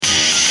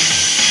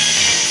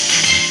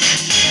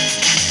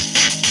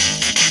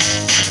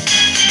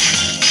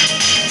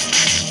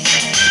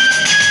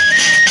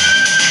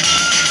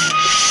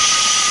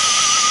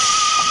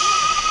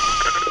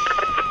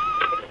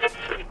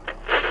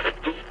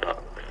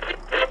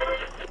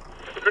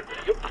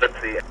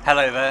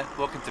Hello there,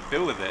 welcome to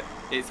Bill With It.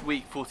 It's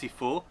week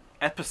 44,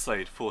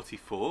 episode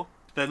 44.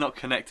 They're not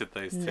connected,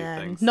 those two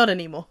things. Not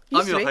anymore.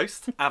 I'm your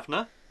host,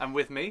 Avner, and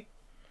with me,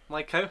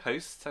 my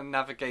co-host and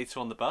navigator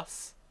on the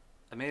bus,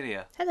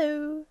 Amelia.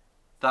 Hello.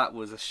 That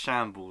was a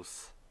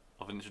shambles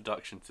of an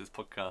introduction to this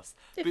podcast.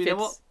 It but you know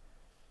fits.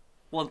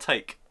 what? One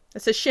take.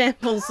 It's a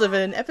shambles of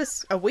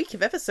a week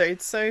of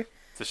episodes, so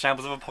It's a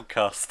shambles of a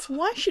podcast.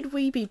 why should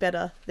we be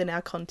better than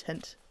our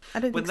content? I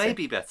don't When think they so.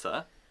 be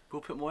better,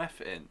 we'll put more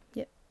effort in.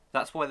 Yep.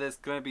 That's why there's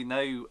going to be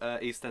no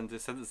EastEnders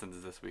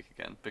Centers this week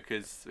again,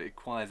 because it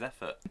requires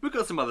effort. We've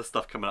got some other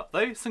stuff coming up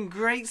though, some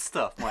great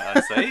stuff, might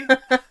I say.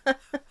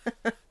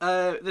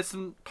 There's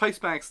some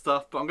post-bag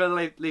stuff, but I'm going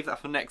to leave that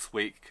for next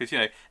week, because,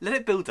 let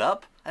it build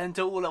up and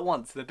do it all at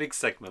once in a big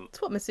segment.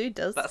 That's what Masood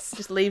does. That's-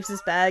 Just leaves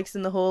his bags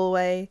in the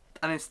hallway.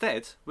 And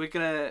instead, we're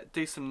going to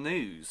do some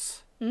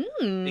news. Mm.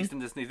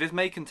 EastEnders news. This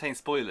may contain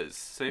spoilers,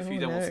 so if you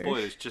don't want no.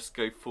 spoilers, just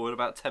go forward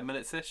about 10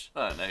 minutes-ish.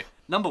 I don't know.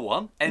 Number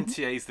one,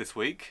 NTAs this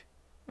week.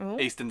 Oh.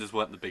 EastEnders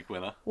weren't the big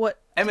winner. What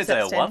does that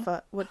Emmerdale stand won.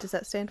 for? What does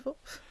that stand for?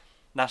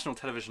 National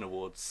Television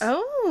Awards.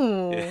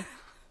 Oh. Yeah.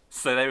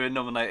 So they were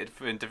nominated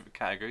in different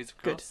categories, of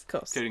Good, course. of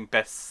course. Including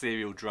Best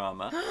Serial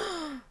Drama.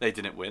 They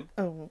didn't win.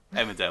 Oh.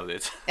 Emmerdale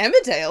did.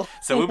 Emmerdale.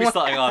 So we'll be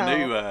starting our Wow.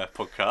 new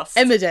podcast.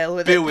 Emmerdale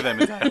with Bill it. with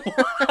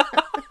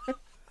Emmerdale.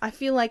 I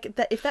feel like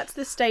that if that's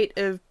the state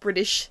of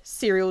British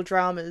serial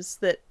dramas,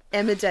 that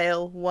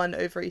Emmerdale won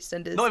over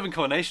EastEnders. Not even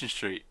Coronation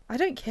Street. I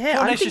don't care. I'm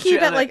Coronation thinking Street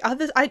about had like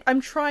others.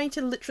 I'm trying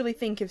to literally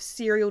think of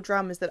serial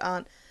dramas that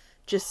aren't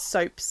just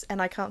soaps,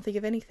 and I can't think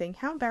of anything.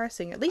 How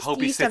embarrassing! At least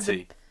Holby you used to have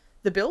City.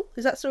 the Bill.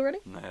 Is that still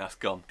running? No, that's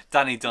gone.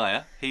 Danny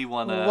Dyer, he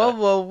won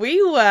Whoa,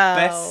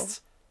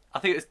 best. I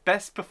think it was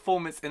best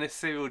performance in a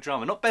serial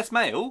drama, not best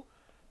male.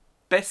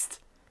 Best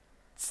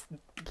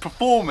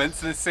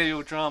performance in a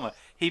serial drama.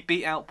 He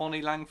beat out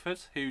Bonnie Langford,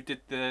 who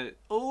did the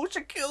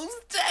Shaquille's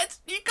dead.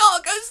 You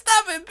can't go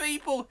stabbing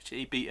people.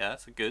 He beat her,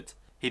 so good.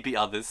 He beat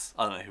others.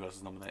 I don't know who else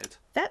was nominated.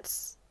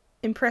 That's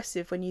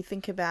impressive when you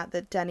think about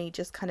that. Danny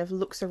just kind of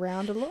looks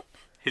around a lot.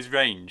 His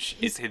range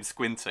is him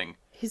squinting.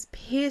 His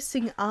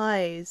piercing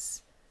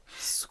eyes,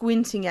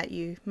 squinting at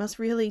you, must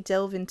really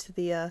delve into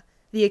the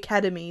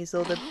academies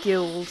or the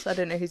guilds. I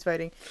don't know who's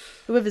voting.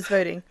 Whoever's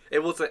voting. It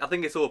was. I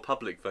think it's all a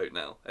public vote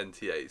now.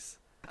 NTAs.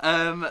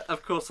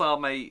 Of course, our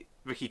mate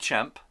Ricky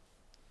Champ,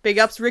 Big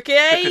ups, Ricky!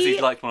 because he's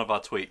liked one of our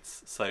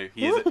tweets. So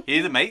he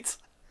is a mate.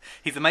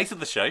 He's a mate of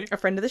the show. A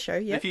friend of the show,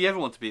 yeah. If you ever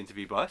want to be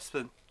interviewed by us,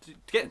 then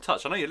get in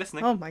touch. I know you're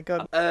listening. Oh my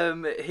god.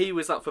 He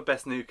was up for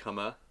best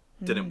newcomer.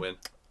 Didn't win.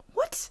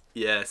 What?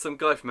 Yeah, some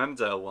guy from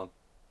Emmerdale won.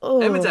 Oh.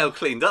 Emmerdale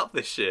cleaned up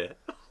this year.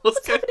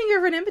 What's happening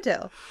over in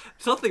Emmerdale?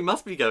 Something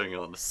must be going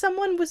on.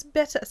 Someone was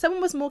better. Someone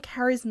was more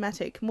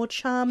charismatic, more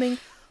charming,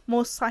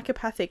 more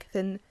psychopathic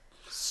than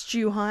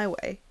Stu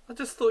Highway. I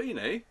just thought,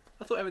 I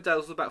thought Emmerdale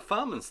was about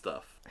farm and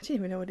stuff. I don't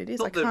even know what it is.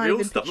 Not I the can't real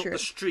even stuff, not picture the it.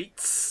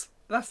 streets.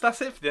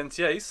 That's it for the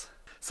NTAs.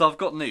 So I've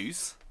got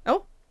news.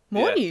 Oh,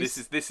 more Yeah,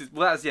 news. This is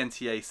that's the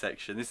NTA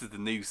section. This is the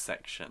news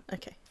section.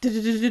 Okay.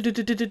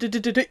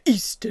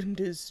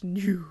 EastEnders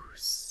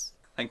news.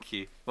 Thank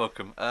you.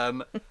 Welcome.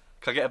 Can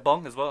I get a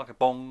bong as well? Like a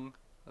bong.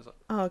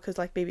 Oh, because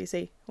like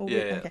BBC. Oh, Yeah.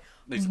 Okay.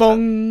 News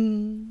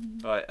Bong.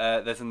 Right,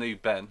 there's a new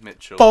Ben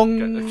Mitchell.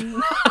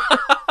 Bong.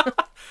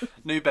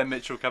 New Ben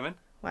Mitchell coming.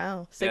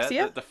 Wow. Yeah,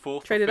 Sexier? the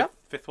fourth, Traded or up?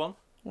 fifth one.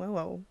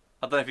 Whoa.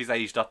 I don't know if he's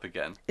aged up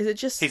again. Is it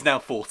just... He's now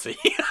 40. Is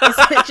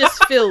it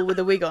just Phil with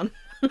a wig on?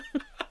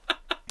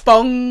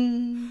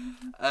 Bong.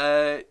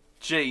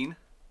 Jean.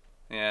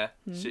 Yeah.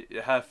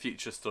 Her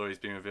future story is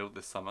being revealed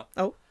this summer.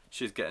 Oh.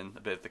 She's getting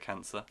a bit of the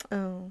cancer.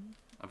 Oh.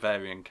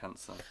 Ovarian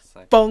cancer.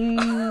 So.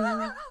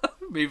 Bong.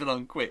 Moving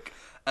on quick.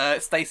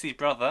 Stacey's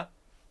brother.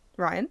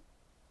 Ryan.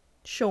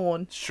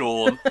 Sean.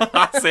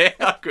 That's it.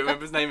 I couldn't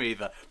remember his name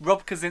either.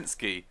 Rob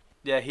Kaczynski.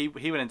 Yeah, he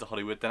went into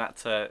Hollywood, then had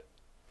to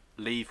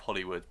leave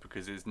Hollywood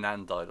because his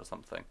nan died or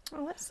something.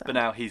 Oh, that's sad. But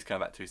now he's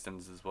going back to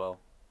EastEnders as well.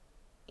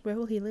 Where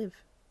will he live?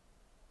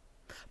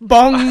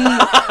 Bong.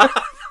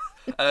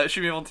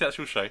 Should we move on to the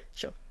actual show?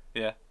 Sure.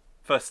 Yeah.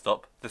 First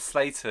stop, the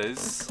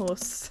Slaters. Of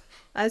course.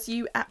 As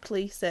you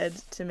aptly said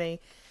to me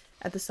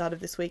at the start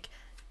of this week,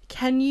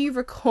 can you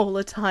recall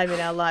a time in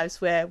our lives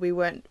where we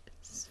weren't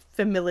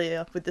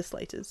familiar with the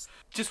Slaters?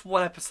 Just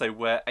one episode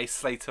where a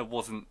Slater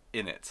wasn't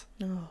in it.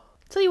 Oh.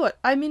 Tell you what,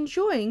 I'm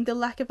enjoying the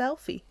lack of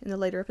Alfie in the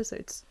later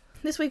episodes.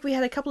 This week we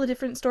had a couple of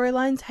different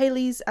storylines.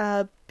 Hayley's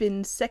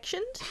been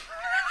sectioned.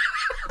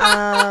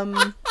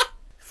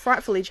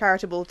 Frightfully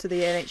charitable to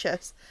the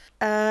NHS.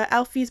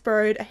 Alfie's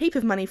borrowed a heap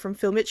of money from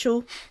Phil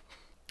Mitchell,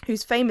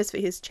 who's famous for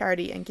his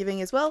charity and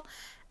giving as well.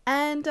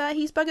 And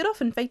he's buggered off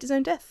and faked his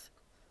own death.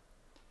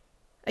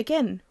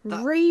 Again,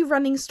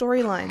 rerunning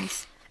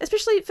storylines.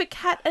 Especially for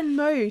Kat and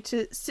Mo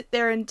to sit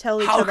there and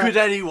tell each How other. could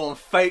anyone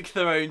fake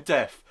their own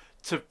death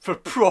for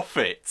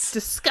profit?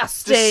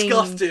 Disgusting.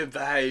 Disgusting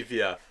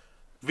behaviour.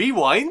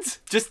 Rewind.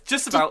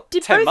 Just about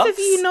Did 10 both months. of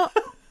you not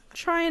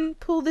try and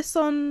pull this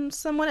on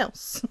someone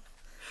else?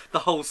 The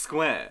whole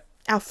square.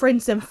 our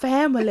friends and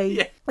family.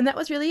 Yeah. And that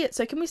was really it.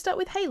 So can we start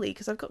with Hayley?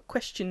 Because I've got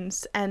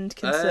questions and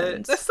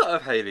concerns. Let's start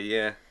with Hayley,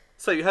 yeah.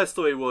 So her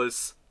story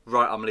was,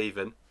 right, I'm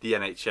leaving the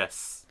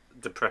NHS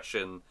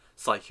depression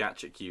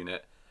psychiatric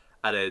unit.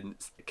 And then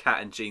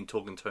Kat and Jean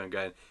talking to her and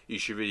going, you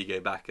should really go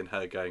back. And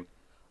her going,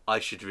 I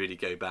should really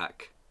go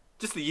back.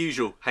 Just the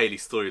usual Hayley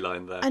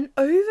storyline there. An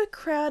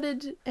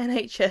overcrowded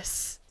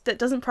NHS that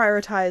doesn't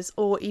prioritise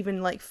or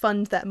even like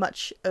fund that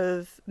much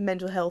of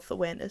mental health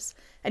awareness.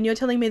 And you're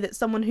telling me that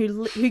someone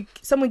who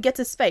someone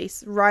gets a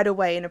space right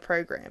away in a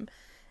program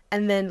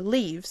and then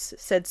leaves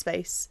said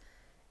space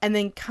and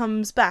then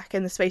comes back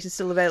and the space is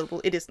still available.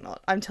 It is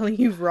not. I'm telling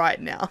you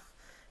right now.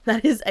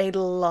 That is a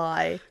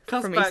lie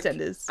from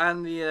EastEnders.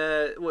 And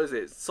the, what is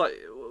it?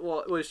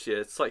 What is she?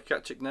 A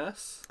psychiatric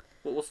nurse?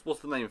 What's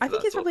the name for that? I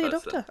think it's probably a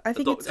doctor. I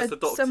think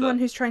it's someone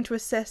who's trying to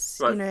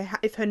assess, right, you know,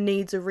 if her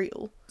needs are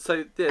real.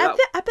 So yeah,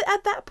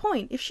 at that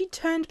point, if she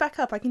turned back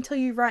up, I can tell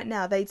you right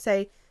now, they'd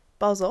say,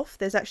 buzz off.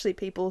 There's actually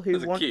people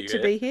who want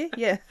to be here.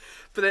 Yeah.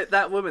 But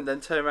that woman then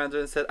turned around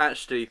and said,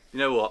 actually, you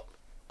know what?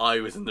 I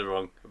was in the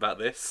wrong about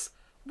this.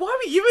 Why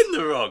were you in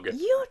the wrong?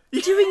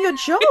 You're doing your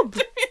job. You're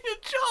doing your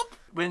job.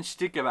 When she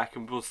did go back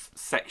and was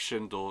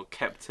sectioned or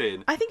kept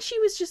in, I think she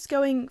was just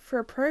going for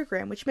a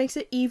program, which makes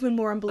it even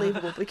more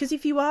unbelievable. Because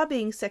if you are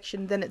being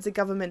sectioned, then it's a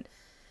government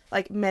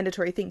like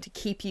mandatory thing to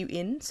keep you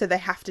in, so they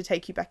have to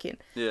take you back in.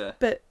 Yeah.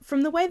 But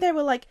from the way they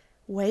were like,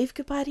 wave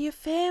goodbye to your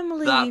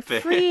family, that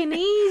bit. Free and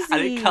easy,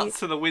 and it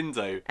cuts to the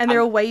window, and they're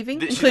all waving,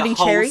 including the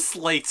whole Cherry.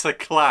 Slater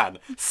clan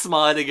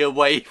smiling and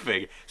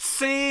waving.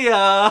 See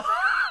ya.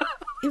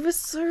 It was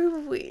so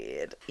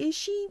weird. Is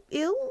she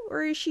ill,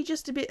 or is she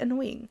just a bit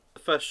annoying?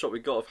 The first shot we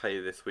got of Hayley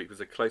this week was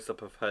a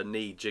close-up of her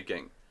knee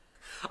jigging.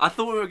 I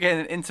thought we were getting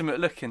an intimate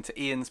look into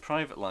Ian's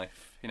private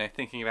life, you know,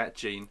 thinking about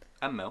Jean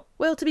and Mel.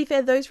 Well, to be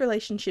fair, those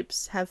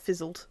relationships have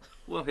fizzled.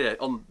 Well, yeah,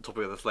 on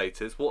topic of the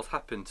Slaters, what's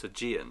happened to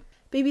Gian?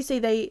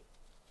 BBC,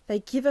 they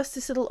give us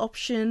this little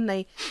option,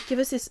 they give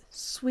us this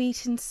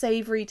sweet and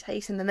savoury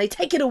taste, and then they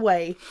take it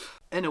away.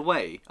 In a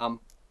way,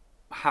 I'm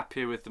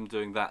happier with them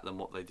doing that than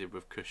what they did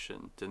with Kush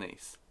and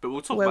Denise. But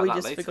we'll talk about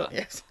that later. Forgot,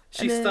 yes.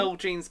 She stole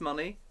Jean's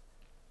money.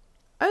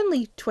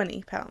 Only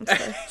 £20, though.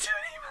 £20,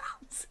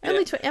 yeah.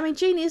 Only 20. I mean,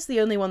 Jean is the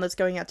only one that's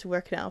going out to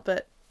work now,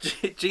 but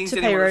Jean's to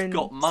the pay only her one own that's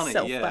got money,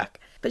 self yeah. back.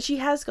 But she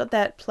has got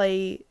that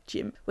play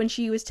gym. When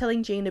she was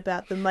telling Jean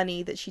about the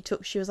money that she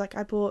took, she was like,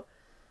 I bought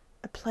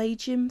a play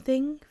gym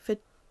thing for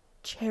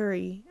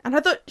Cherry. And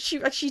I thought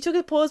she took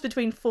a pause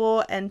between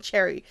For and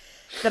Cherry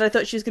that I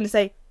thought she was going to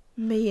say,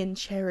 me and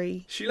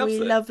Cherry. She loves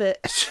we it. love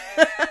it.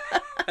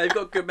 They've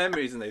got good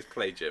memories in those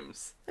play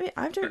gyms. I mean,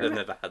 I don't I've remember.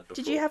 never had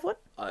before. Did you have one?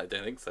 I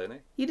don't think so, no.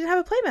 You didn't have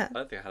a playmat? I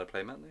don't think I had a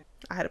playmat, no.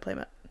 I had a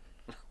playmat.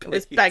 It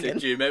was banging.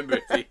 Do you remember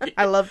it?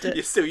 I loved it.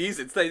 You still use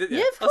it today, didn't you?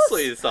 Yeah, of course. I saw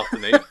you this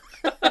afternoon.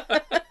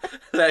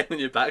 Laying on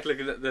your back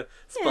looking at the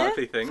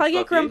sparkly thing. If I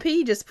get grumpy,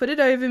 you just put it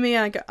over me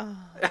and I go, oh.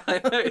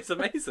 I know, it's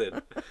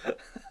amazing.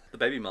 The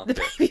baby market.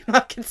 The baby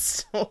market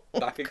store.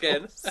 Back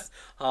again.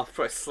 Half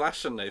price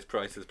slash on those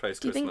prices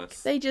post Do Christmas. you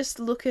think they just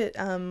look at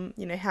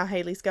you know, how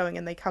Hayley's going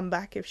and they come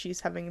back if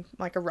she's having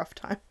like a rough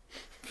time?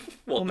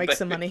 Or make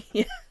some money.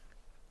 Yeah.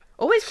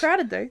 Always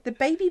crowded though.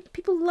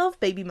 People love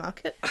baby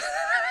market.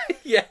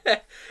 Yeah.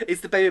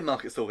 Is the baby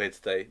market still here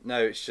today?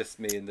 No, it's just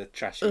me in the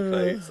trashy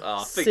clothes.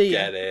 Oh,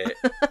 forget it.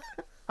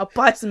 I'll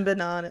buy some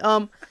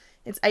banana.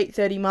 It's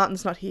 8:30.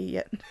 Martin's not here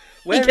yet.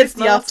 Where he gets is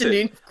the Martin?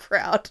 afternoon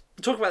crowd.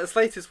 Talk about the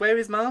Slaters. Where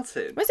is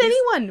Martin? Where's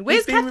anyone?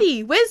 Where's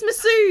Kathy? Where's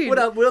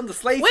Masood? We're on the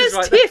Slaters. Where's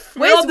right Tiff?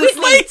 now. Where's We're on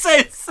Whitney? the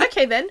Slaters.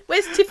 Okay then.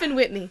 Where's Tiff and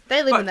Whitney?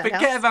 They live in that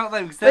forget house. about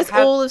them. Where's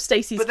all of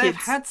Stacey's but kids?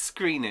 they've had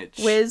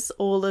screenage. Where's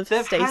all of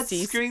They've had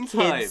Stacey's screen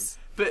time. kids?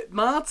 But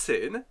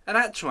Martin, an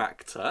actual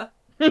actor,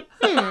 an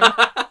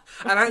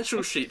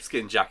actual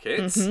sheepskin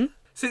jacket.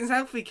 Since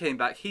Alfie came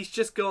back, he's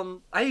just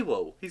gone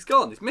AWOL. He's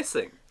gone. He's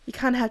missing. You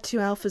can't have two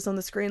alphas on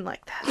the screen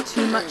like that.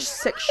 Too much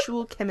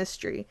sexual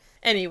chemistry.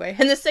 Anyway,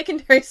 and the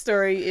secondary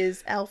story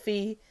is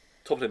Alfie.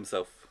 Toppled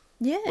himself.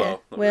 Yeah.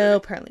 Well, not well really.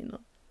 apparently not.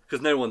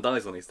 Because no one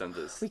dies on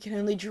EastEnders. We can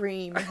only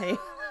dream, hey?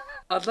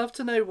 I'd love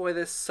to know why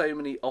there's so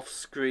many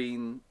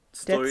off-screen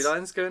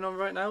storylines going on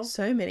right now.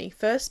 So many.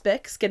 First,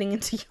 Bex getting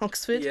into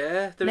Oxford.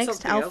 Yeah, there was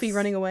Next, something Alfie else.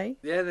 running away.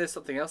 Yeah, there's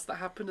something else that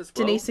happened as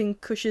well. Denise and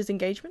Cush's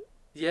engagement.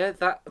 Yeah,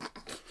 that.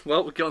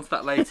 Well, we'll get onto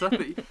that later.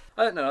 But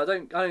I don't know. I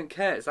don't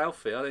care. It's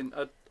Alfie.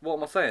 What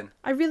am I saying?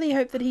 I really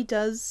hope that he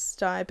does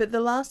die. But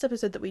the last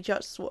episode that we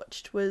just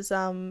watched was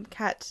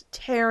Kat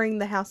tearing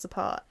the house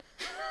apart,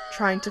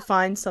 trying to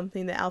find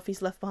something that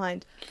Alfie's left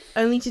behind,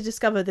 only to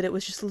discover that it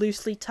was just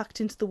loosely tucked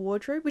into the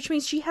wardrobe, which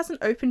means she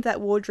hasn't opened that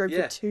wardrobe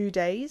for 2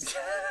 days.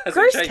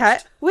 Gross,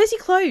 Kat. Where's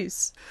your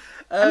clothes?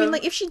 I mean,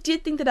 like, if she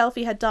did think that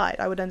Alfie had died,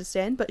 I would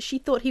understand, but she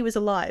thought he was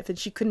alive and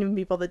she couldn't even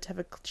be bothered to have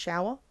a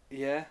shower.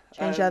 Yeah.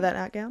 Change out that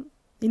nightgown.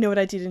 You know what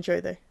I did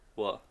enjoy, though?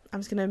 What? I'm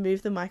just going to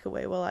move the mic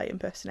away while I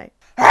impersonate.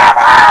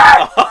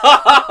 That's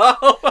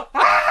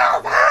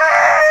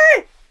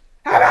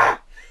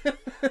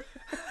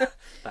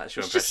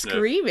your It's just impression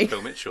screaming. of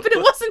Phil Mitchell. But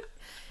it wasn't...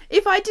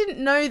 If I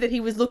didn't know that he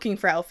was looking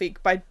for Alfie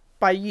by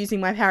by using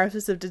my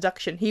powers of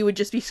deduction, he would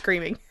just be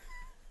screaming.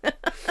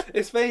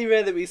 It's very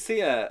rare that we see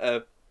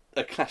a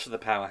clash of the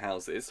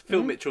powerhouses.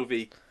 Phil Mitchell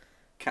v.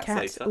 Cat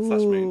Slater /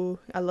 Moon. Ooh,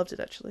 I loved it,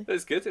 actually. It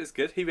was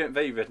good. He went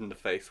very red in the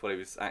face while he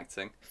was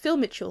acting. Phil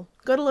Mitchell.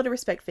 Got a lot of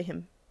respect for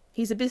him.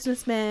 He's a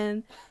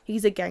businessman.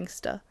 He's a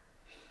gangster.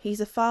 He's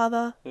a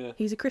father. Yeah.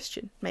 He's a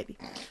Christian, maybe.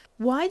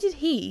 Why did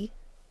he,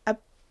 a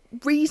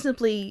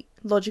reasonably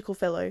logical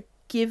fellow,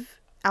 give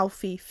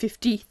Alfie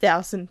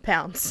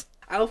 £50,000?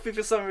 Alfie,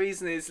 for some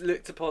reason, is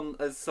looked upon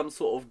as some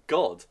sort of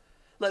god.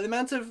 Like, the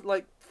amount of,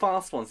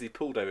 fast ones he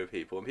pulled over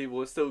people, and people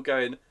were still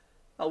going,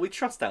 oh, we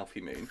trust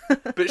Alfie Moon.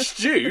 But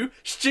Stu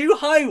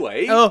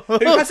Highway,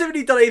 who hasn't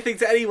really done anything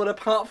to anyone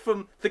apart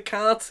from the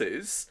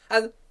Carters,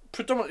 and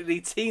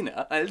predominantly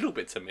Tina, and a little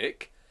bit to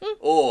Mick,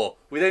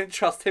 we don't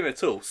trust him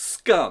at all.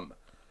 Scum.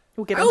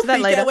 We'll get onto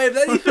that later. Get away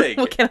with anything.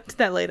 We'll get onto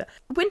that later.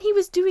 When he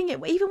was doing it,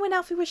 even when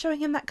Alfie was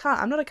showing him that car,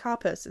 I'm not a car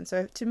person,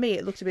 so to me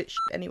it looked a bit shit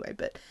anyway,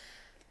 but,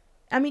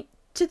 I mean,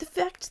 to the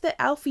fact that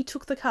Alfie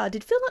took the car,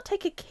 did Phil not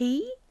take a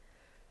key?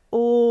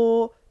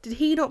 Or did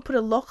he not put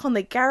a lock on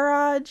the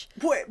garage?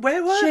 Where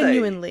were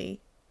Genuinely.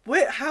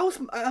 they? How's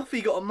Alfie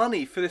got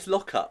money for this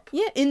lockup?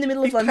 Yeah, in the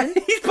middle of London.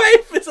 He's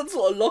paying for some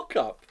sort of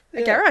lockup.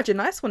 A garage, a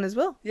nice one as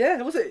well.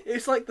 Yeah, was it?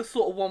 It's like the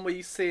sort of one where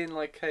you see in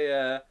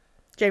a...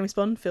 James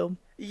Bond film.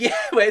 Yeah,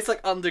 where it's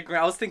like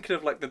underground. I was thinking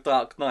of The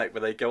Dark Knight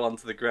where they go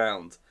under the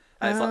ground.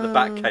 And it's like the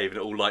Batcave and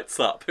it all lights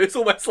up. It's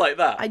almost like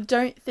that. I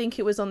don't think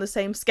it was on the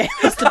same scale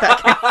as the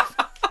Batcave.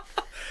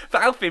 For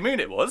Alfie Moon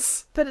it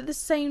was. But at the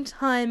same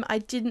time, I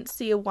didn't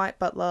see a white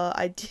butler.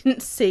 I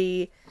didn't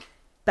see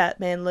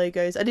Batman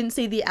logos. I didn't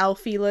see the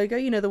Alfie logo,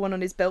 the one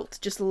on his belt,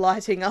 just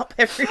lighting up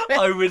everywhere.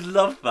 I would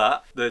love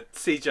that. The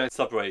CJ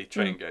subway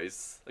train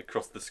goes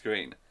across the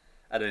screen.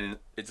 And then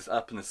it's just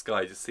up in the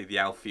sky, you just see the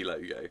Alfie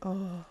logo.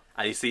 Oh.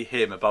 And you see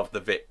him above the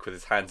Vic with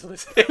his hands on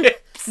his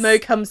hips. Mo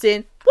comes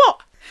in.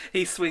 What?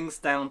 He swings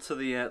down to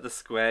the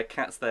square.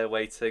 Cat's there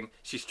waiting.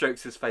 She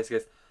strokes his face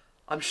and goes,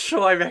 I'm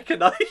sure I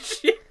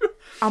recognise you.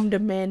 I'm the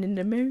man in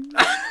the moon.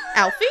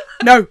 Alfie?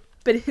 No.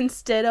 But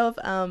instead of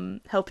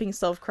helping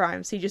solve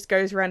crimes, he just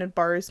goes around and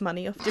borrows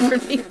money off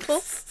different people.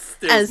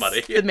 Steals as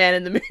money. The man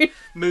in the moon.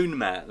 Moon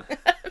Man.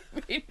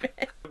 Moon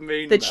man.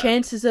 Moon The Man.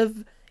 chances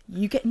of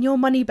you getting your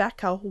money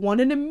back are 1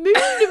 in a moon.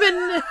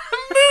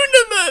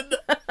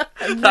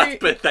 That's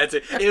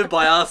pathetic. Even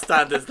by our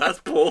standards, that's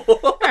poor.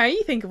 Alright,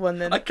 you think of one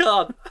then. I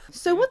can't.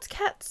 So what's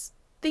Kat's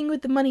thing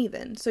with the money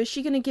then? So is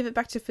she going to give it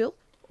back to Phil?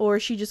 Or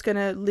is she just going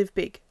to live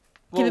big?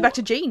 Give it back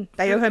to Jean.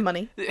 They owe her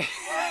money.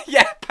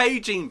 Yeah, pay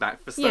Jean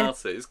back for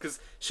starters, because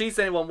she's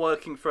the only one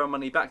working for her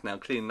money back now,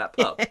 cleaning that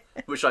pub,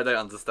 which I don't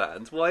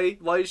understand. Why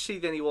is she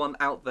the only one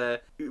out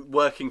there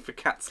working for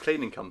Kat's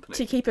cleaning company?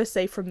 To keep her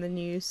safe from the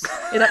news.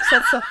 It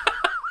upsets her.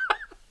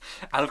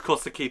 And of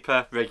course to keep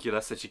her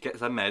regular, so she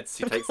gets her meds,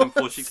 she takes them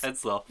before she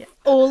heads off. Yeah.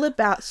 All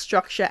about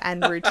structure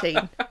and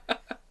routine.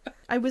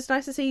 It was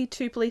nice to see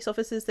 2 police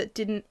officers that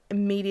didn't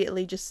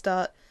immediately just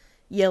start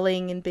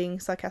yelling and being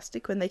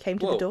sarcastic when they came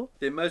to the door.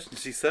 The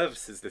emergency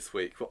services this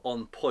week were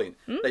on point.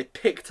 They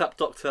picked up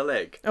Dr.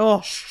 Legg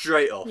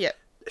straight off. Yep.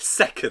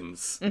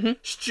 Seconds. Mm-hmm.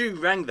 Stu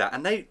rang that,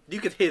 and you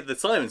could hear the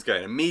sirens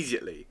going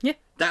immediately. Yeah.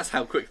 That's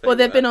how quick they were. Well,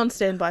 they've been on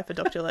standby for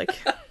Dr. Legg.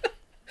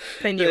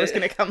 They knew it was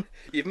going to come.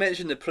 You've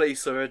mentioned the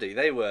police already.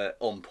 They were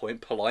on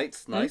point,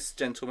 polite, nice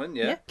gentlemen,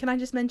 yeah. Can I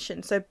just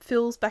mention? So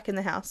Phil's back in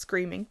the house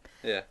screaming.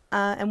 Yeah.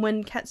 And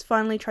when Kat's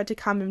finally tried to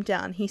calm him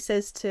down, he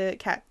says to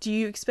Kat, do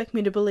you expect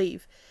me to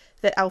believe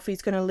that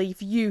Alfie's going to leave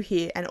you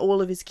here and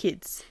all of his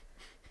kids?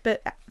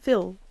 But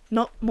Phil,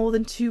 not more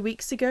than 2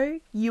 weeks ago,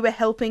 you were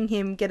helping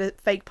him get a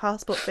fake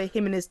passport for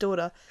him and his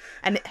daughter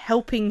and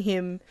helping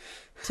him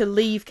to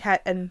leave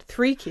Kat and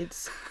 3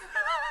 kids.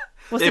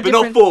 What's yeah, the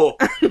but difference?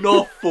 not 4.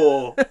 Not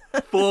 4.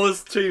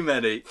 4's too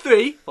many.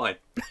 3, fine.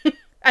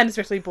 And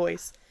especially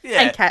boys.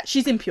 Yeah. And Kat,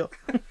 she's impure.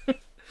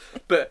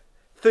 But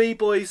 3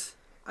 boys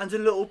and a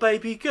little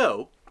baby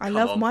girl? I Come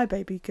love on. my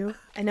baby girl.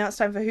 And now it's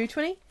time for Who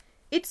 20?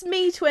 It's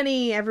Me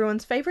 20,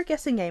 everyone's favourite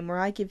guessing game where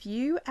I give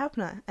you,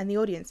 Abner, and the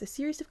audience a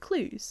series of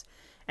clues.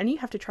 And you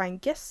have to try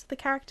and guess the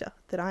character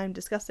that I am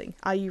discussing.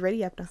 Are you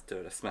ready, Abner? Let's do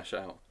it, let's smash it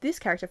out. This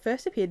character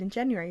first appeared in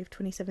January of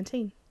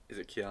 2017. Is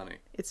it Keanu?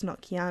 It's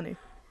not Keanu.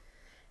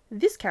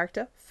 This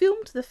character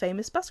filmed the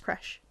famous bus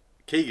crash.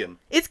 Keegan.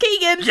 It's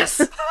Keegan!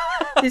 Yes!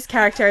 This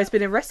character has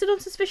been arrested on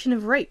suspicion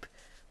of rape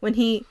when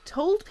he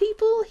told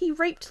people he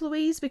raped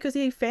Louise because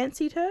he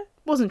fancied her.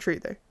 Wasn't true,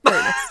 though.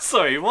 Very nice.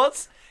 Sorry,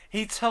 what?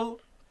 He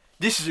told...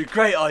 This is a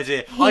great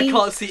idea. I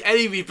can't see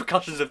any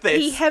repercussions of this.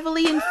 He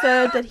heavily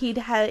inferred that he'd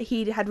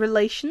had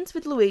relations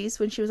with Louise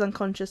when she was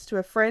unconscious to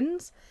her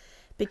friends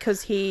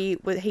because he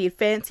had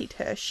fancied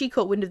her. She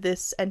caught wind of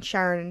this and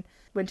Sharon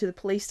went to the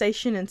police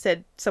station and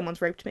said,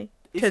 someone's raped me.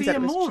 Is he a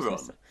moron?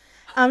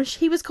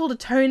 He was called a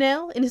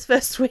toenail in his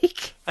first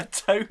week. A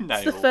toenail?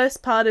 It's the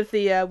first part of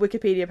the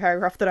Wikipedia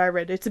paragraph that I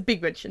read. It's a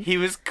big mention. He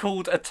was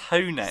called a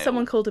toenail?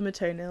 Someone called him a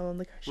toenail on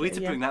the show. We need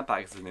to bring that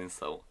back as an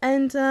insult.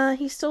 And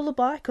he stole a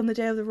bike on the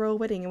day of the royal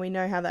wedding, and we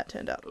know how that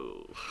turned out.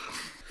 Ooh.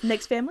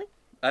 Next family.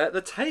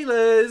 The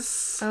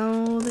Taylors.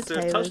 Oh, the So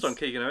we've Taylors. touched on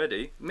Keegan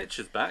already. Mitch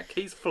is back.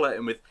 He's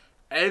flirting with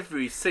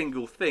every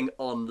single thing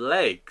on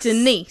legs.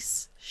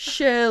 Denise,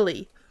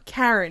 Shirley,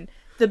 Karen,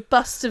 the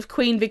bust of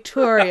Queen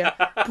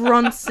Victoria,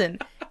 Bronson.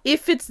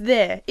 If it's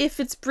there, if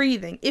it's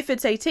breathing, if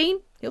it's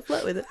 18, he'll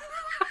flirt with it.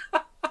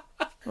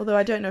 Although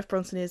I don't know if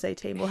Bronson is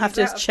 18. We'll have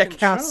to He's out of check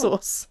our control.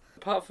 source.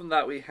 Apart from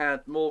that, we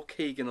had more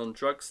Keegan on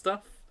drug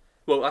stuff.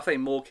 Well, I say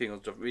more Keegan on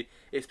drug.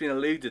 It's been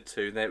alluded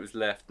to, and then it was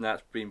left, and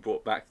that's been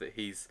brought back that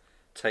he's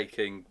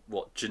taking,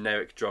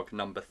 generic drug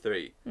number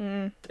 3.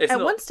 It's At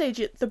not, one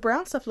stage, the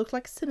brown stuff looked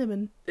like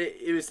cinnamon.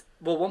 it was,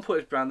 one point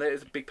it was brown, there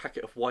was a big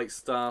packet of white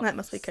stuff. That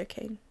must be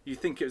cocaine. You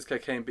think it was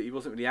cocaine, but he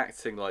wasn't really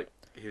acting like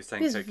he was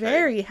saying He was cocaine.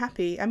 very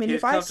happy. I mean, He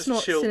if was kind I of just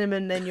snort chill.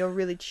 cinnamon, then you're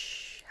really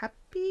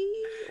happy?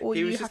 Or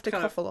He was you just have to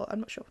kind cough of- a lot. I'm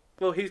not sure.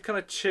 Well, he was kind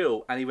of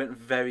chill, and he went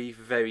very,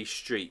 very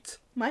street.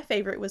 My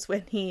favourite was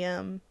when he,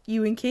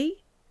 you and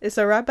Key, it's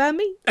alright by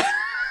me.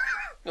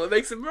 Well, it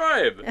makes him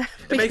rhyme. It makes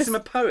Because- him a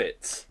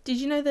poet. Did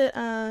you know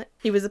that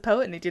he was a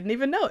poet and he didn't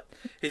even know it?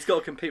 He's got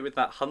to compete with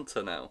that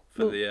Hunter now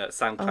for the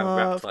SoundCloud Oh,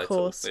 rap of title.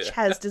 course. Yeah.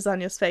 Chaz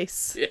Desagna's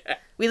face. Yeah.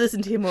 We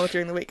listened to him more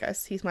during the week,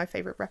 guys. He's my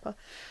favourite rapper.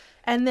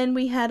 And then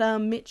we had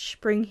Mitch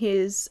bring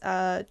his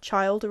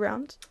child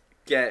around.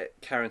 Get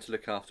Karen to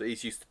look after.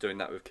 He's used to doing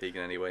that with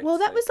Keegan anyway. Well,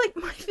 that so- was like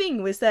my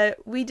thing, was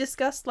that we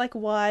discussed like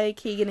why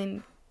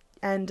Keegan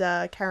and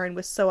Karen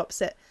was so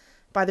upset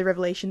by the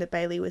revelation that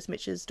Bailey was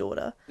Mitch's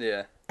daughter.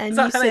 Yeah. And Is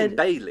that you her said name,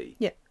 Bailey?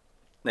 Yeah.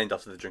 Named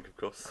after the drink, of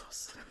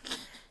course.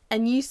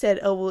 And you said,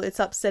 oh, well, it's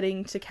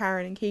upsetting to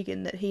Karen and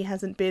Keegan that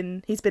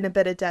he's been a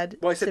better dad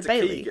Well, I said to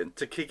Bailey. Keegan.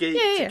 To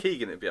Yeah.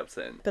 Keegan, it'd be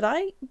upsetting. But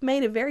I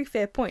made a very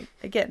fair point,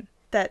 again,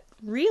 that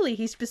really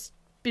he's just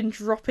been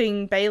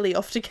dropping Bailey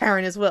off to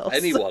Karen as well.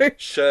 Anyone. So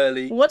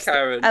Shirley,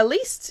 Karen. at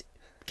least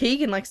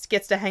Keegan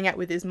gets to hang out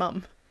with his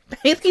mum.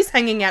 Bailey's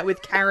hanging out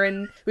with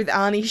Karen, with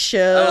Arnie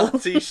Shirl.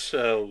 Auntie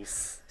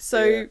Shells.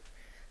 So Yeah.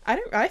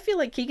 I feel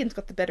like Keegan's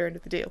got the better end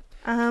of the deal.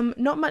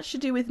 Not much to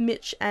do with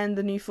Mitch and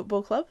the new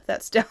football club.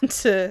 That's down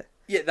to...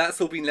 Yeah, that's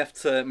all been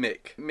left to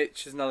Mick.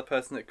 Mitch is another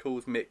person that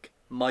calls Mick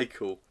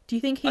Michael. Do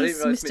you think I didn't he's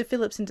realise Mr.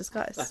 Phillips in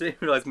disguise? I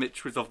didn't realise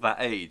Mitch was of that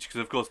age,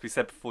 because of course we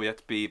said before you have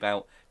to be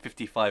about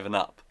 55 and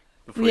up.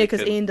 Before Yeah, you because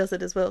can- Ian does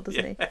it as well,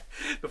 doesn't Yeah,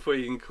 before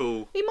you can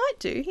call he? He might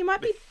do. He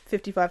might be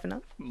 55 and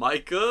up.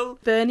 Michael.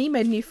 Bernie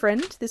made a new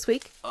friend this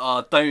week.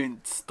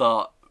 Don't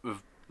start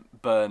with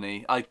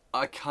Bernie. I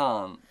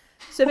can't.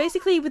 So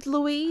basically, with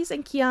Louise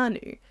and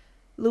Keanu,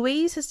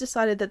 Louise has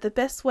decided that the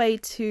best way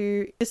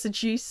to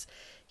seduce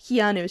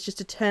Keanu is just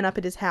to turn up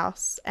at his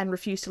house and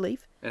refuse to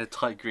leave. In a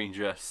tight green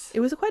dress. It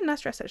was quite a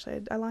nice dress,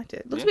 actually. I liked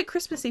it. Looks Yeah. a bit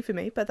Christmassy for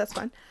me, but that's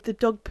fine. The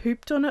dog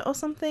pooped on it or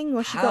something,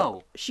 or she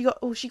How?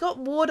 got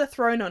water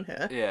thrown on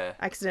her Yeah.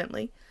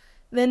 accidentally.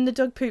 Then the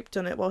dog pooped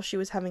on it while she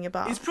was having a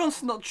bath. Is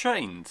Bronson not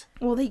trained?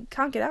 Well, they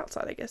can't get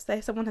outside, I guess.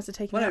 Someone has to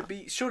take him Well, no, out.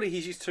 but surely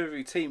he's used to a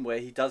routine where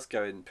he does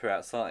go and poo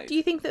outside. Do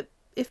you think that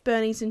if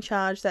Bernie's in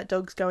charge, that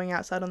dog's going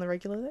outside on the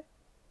regular, though?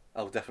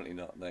 Oh, definitely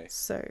not, no.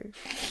 So,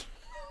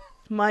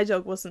 my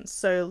dog wasn't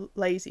so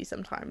lazy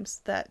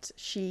sometimes that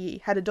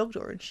she had a dog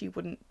door and she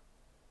wouldn't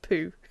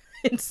poo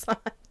inside.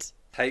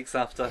 Takes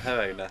after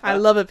her owner. I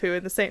love a poo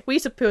in the same... We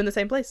used to poo in the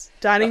same place.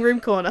 Dining room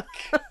corner.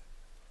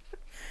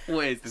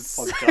 What is this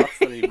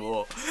podcast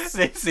anymore?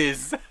 This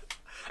is...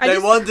 I No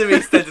just- wonder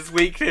he spent his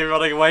week here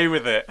running away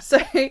with it. So,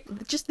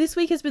 just this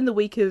week has been the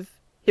week of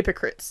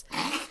hypocrites.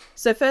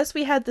 So first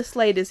we had the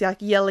Slaters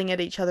yelling at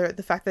each other at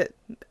the fact that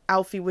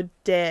Alfie would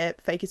dare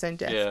fake his own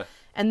death. Yeah.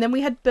 And then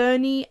we had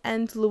Bernie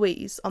and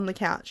Louise on the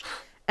couch.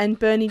 And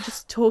Bernie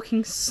just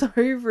talking so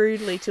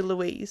rudely to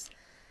Louise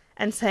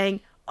and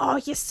saying, "Oh,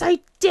 you're so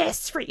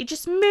desperate. You're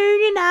just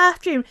mooning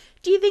after him.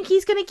 Do you think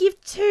he's going to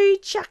give 2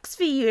 chucks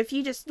for you if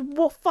you just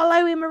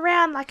follow him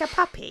around like a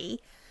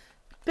puppy?"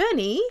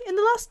 Bernie, in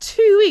the last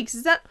 2 weeks,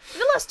 in the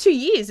last 2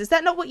 years, is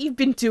that not what you've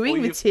been doing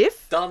All with you've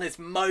Tiff? done is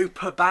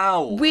mope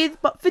about.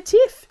 But for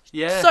Tiff.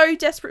 Yeah. So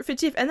desperate for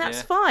Tiff, and that's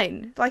Yeah.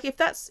 fine. Like,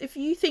 if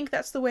you think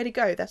that's the way to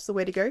go, that's the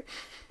way to go.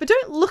 But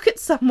don't look at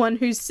someone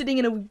who's sitting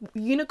in a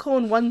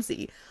unicorn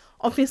onesie,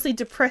 obviously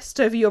depressed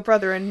over your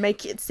brother, and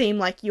make it seem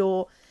like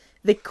you're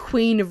the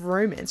queen of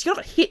romance. You're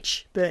not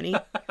Hitch, Bernie.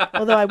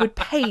 Although I would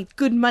pay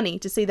good money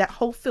to see that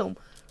whole film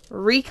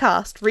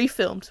recast,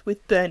 refilmed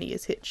with Bernie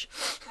as Hitch.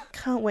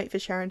 Can't wait for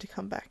Sharon to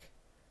come back.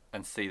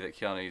 And see that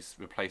Keanu's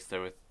replaced her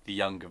with the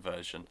younger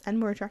version. And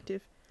more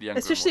attractive. The younger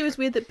and Especially it more was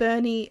weird that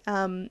Bernie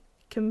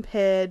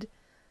compared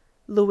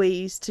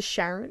Louise to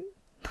Sharon.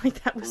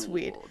 Like, that was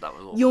weird. Ooh, that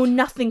was awful. You're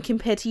nothing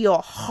compared to your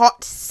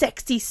hot,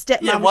 sexy stepmom,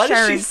 Yeah, why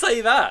Sharon. did she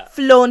say that?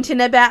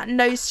 Flaunting about in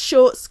those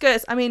short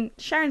skirts. I mean,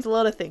 Sharon's a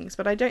lot of things,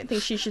 but I don't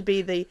think she should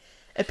be the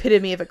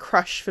epitome of a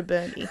crush for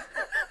Bernie.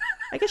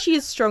 I guess she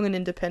is strong and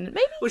independent.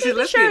 Well, she's Maybe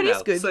lesbian Sharon now,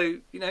 is good. so,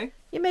 you know,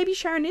 Yeah, maybe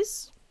Sharon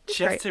is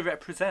she has great. to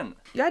represent.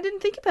 Yeah, I didn't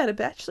think about it,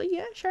 but actually,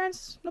 yeah,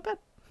 Sharon's not bad.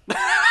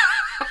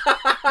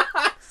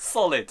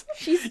 Solid.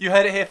 You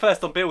heard it here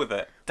first on Bill with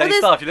It. Daily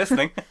Star, if you're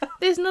listening.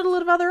 There's not a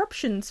lot of other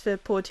options for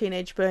poor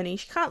teenage Bernie.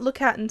 She can't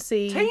look out and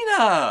see...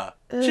 Tina!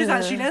 She's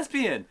actually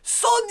lesbian.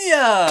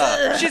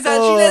 Sonia! She's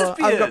actually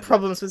lesbian. I've got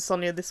problems with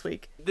Sonia this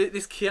week.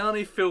 This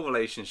Keanu-Phil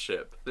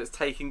relationship that's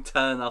taking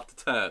turn after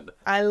turn.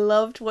 I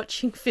loved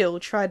watching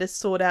Phil try to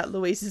sort out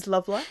Louise's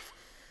love life.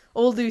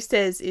 All Lou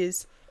says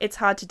is, it's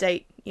hard to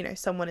date,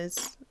 someone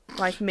is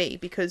like me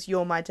because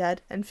you're my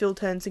dad. And Phil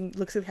turns and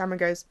looks at the camera and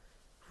goes,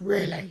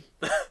 really?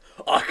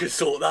 I can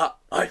sort that.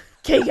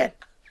 Keegan,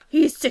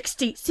 he's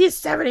 60, she's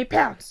 70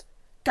 pounds.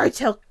 Go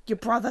tell your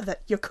brother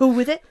that you're cool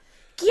with it.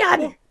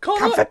 Keanu,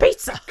 come for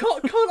pizza.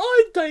 Can't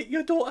I date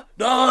your daughter?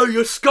 No,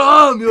 you're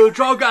scum. You're a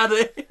drug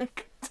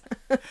addict.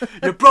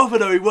 Your brother,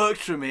 though, he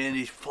works for me and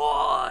he's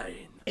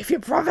fine. If your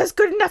brother's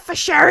good enough for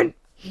Sharon,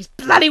 he's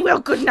bloody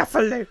well good enough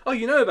for Lou. Oh,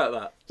 you know about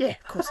that? Yeah,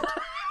 of course I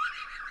do.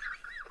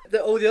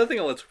 The other thing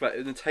I want to talk about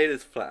in the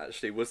Taylor's flat,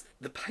 actually, was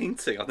the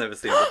painting I've never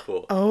seen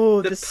before.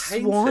 Oh, the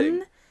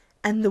swan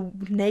and the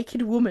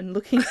naked woman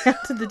looking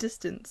out to the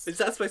distance. Is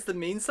that supposed to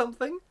mean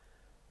something?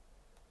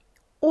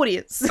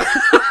 Audience.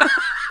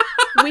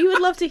 We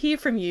would love to hear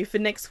from you for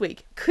next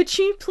week. Could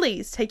you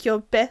please take your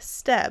best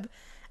stab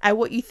at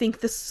what you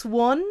think the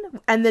swan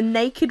and the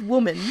naked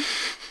woman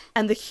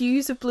and the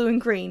hues of blue and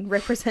green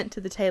represent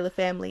to the Taylor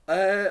family?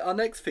 Our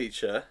next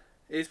feature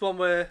is one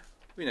where,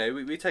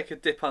 we take a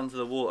dip under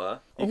the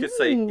water. You could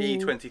say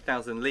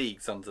E20,000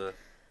 leagues under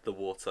the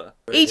water.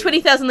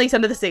 E20,000 leagues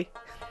under the sea.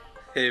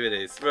 Here it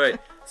is. Right.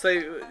 So,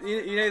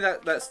 you know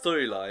that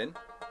storyline?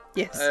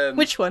 Yes.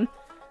 Which one?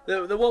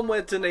 The one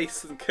where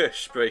Denise and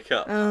Kush break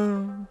up.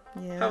 Oh,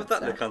 yeah. How would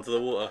that look under the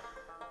water?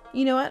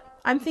 You know what?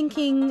 I'm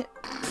thinking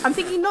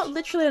not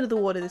literally under the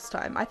water this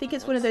time. I think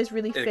it's one of those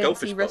really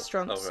fancy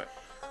restaurants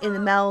in the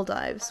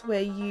Maldives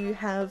where you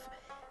have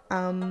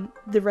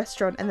the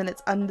restaurant and then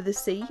it's under the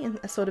sea in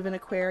a sort of an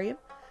aquarium.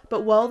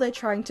 But while they're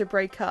trying to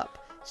break up,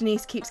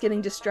 Denise keeps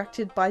getting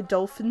distracted by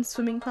dolphins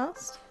swimming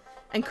past.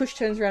 And Kush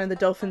turns around and the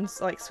dolphins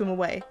swim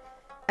away.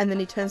 And then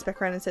he turns back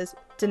around and says,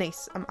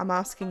 Denise, I'm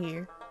asking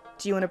you,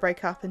 do you want to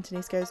break up? And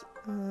Denise goes,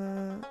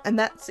 and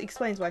that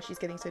explains why she's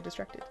getting so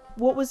distracted.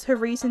 What was her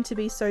reason to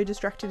be so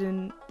distracted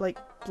and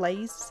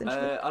blaze,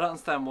 essentially? I don't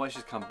understand why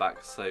she's come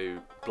back so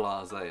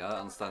blasé. I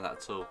don't understand that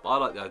at all. But I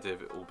like the idea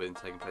of it all being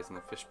taking place in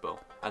a fishbowl.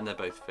 And they're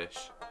both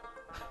fish.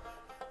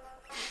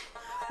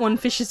 One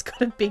fish has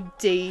got a big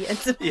D and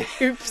some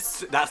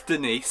hoops. That's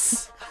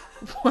Denise.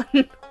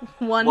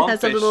 One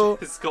has fish a little...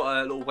 It's got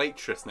a little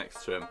waitress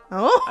next to him.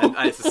 Oh!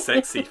 And it's a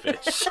sexy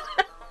fish.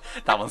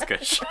 That one's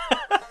Kush.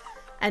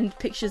 And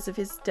pictures of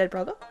his dead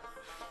brother.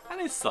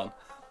 And his son.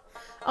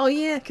 Oh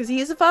yeah, because he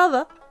is a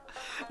father.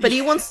 But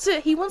he wants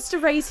to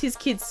raise his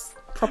kids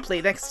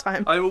properly next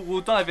time.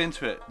 We'll dive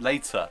into it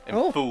later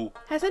in full.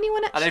 Has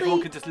anyone actually... And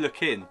everyone can just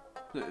look in.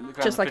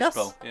 Look just like us.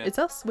 Yeah. It's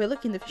us. We're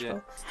looking the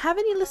fishbowl. Have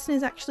any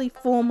listeners actually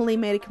formally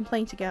made a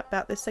complaint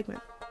about this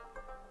segment?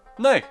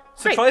 No,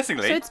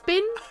 surprisingly. Great. So it's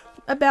been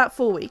about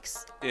 4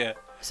 weeks. Yeah.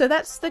 So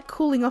that's the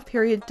cooling off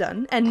period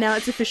done, and now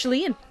it's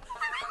officially in.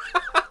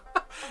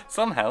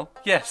 Somehow,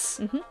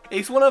 yes. Mm-hmm.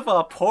 It's one of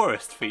our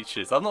poorest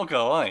features, I'm not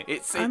gonna lie.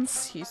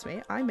 Excuse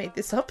me, I made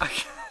this up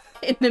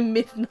in a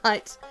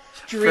midnight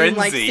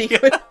dream-like Frenzy.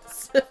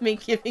 sequence of me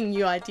giving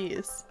you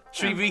ideas.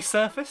 Should we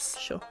resurface?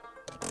 Sure.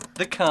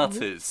 The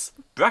Carters.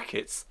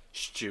 Brackets,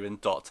 Stu and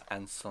Dot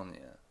and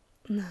Sonia.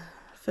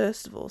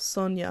 First of all,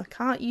 Sonia,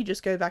 can't you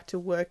just go back to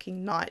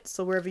working nights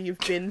or wherever you've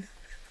been?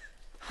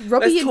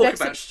 Let's talk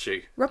about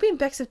Stu. Robbie and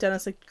Bex have done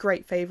us a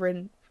great favour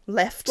and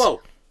left.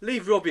 Well,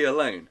 leave Robbie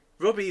alone.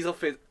 Robbie's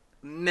offered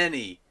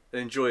many an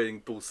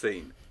enjoyable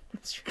scene.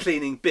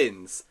 Cleaning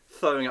bins,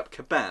 throwing up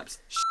kebabs,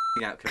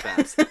 shitting out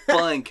kebabs,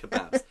 buying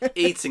kebabs,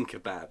 eating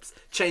kebabs,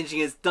 changing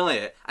his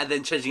diet, and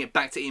then changing it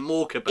back to eat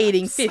more kebabs.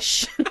 Eating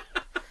fish.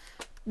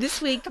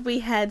 This week we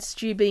had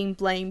Stu being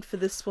blamed for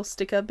the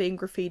swastika being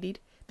graffitied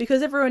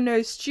because everyone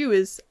knows Stu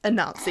is a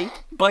Nazi.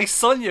 By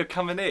Sonia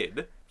coming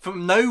in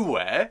from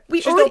nowhere.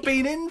 She's not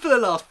been in for the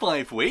last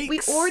 5 weeks. We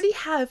already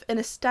have an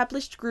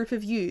established group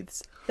of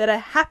youths that are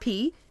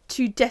happy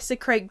to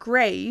desecrate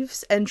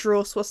graves and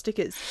draw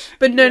swastikas.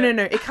 But no.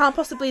 It can't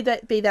possibly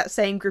be that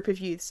same group of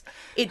youths.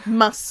 It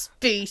must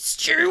be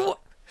Stu.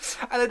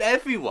 And then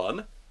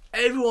everyone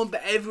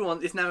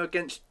is now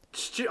against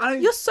Stu.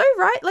 You're so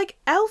right.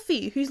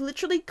 Alfie, who's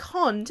literally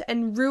conned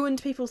and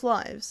ruined people's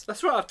lives.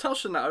 That's right, I've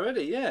touched on that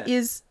already, yeah.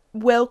 Is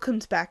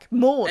welcomed back,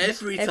 mourned,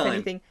 every time.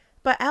 Anything.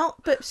 But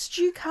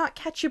Stu can't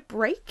catch a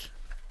break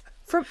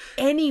from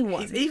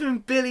anyone. He's even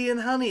Billy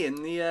and Honey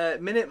in the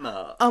Minute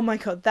Mark. Oh my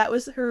god, that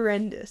was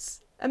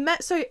horrendous. And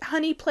so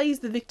Honey plays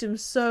the victim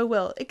so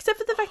well, except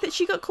for the fact that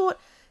she got caught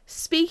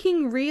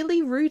speaking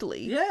really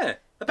rudely. Yeah,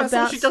 about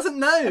someone she doesn't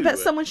know. About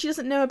someone she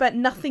doesn't know, about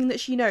nothing that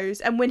she knows.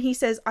 And when he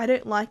says, I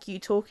don't like you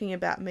talking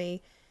about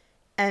me,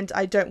 and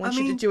I don't want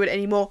you to do it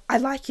anymore, I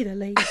like you to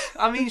leave.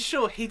 I mean,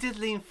 sure, he did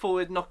lean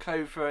forward, knock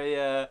over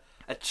a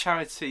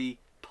charity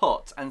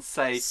pot and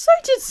say... So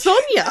did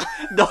Sonia!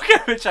 Knock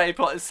over a charity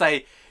pot and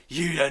say,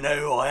 you don't know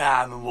who I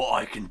am and what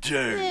I can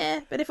do.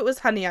 Yeah, but if it was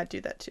Honey, I'd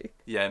do that too.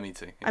 Yeah, me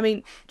too. Yeah. I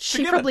mean, she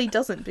Forgiven. probably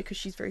doesn't because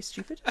she's very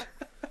stupid.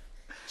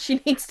 She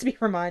needs to be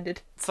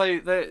reminded. So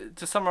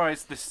to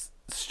summarise this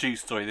Stu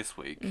story this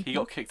week, he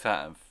got kicked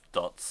out of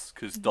Dot's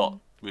because Dot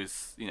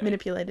was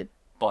Manipulated.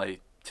 by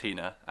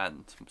Tina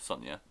and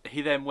Sonia.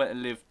 He then went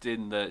and lived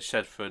in the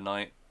shed for a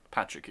night.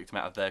 Patrick kicked him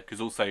out of there because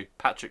also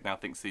Patrick now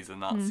thinks he's a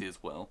Nazi as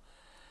well.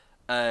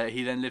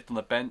 He then lived on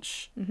the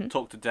bench,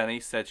 talked to Denny,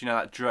 said, you know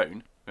that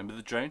drone? Remember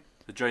the drone?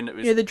 The drone that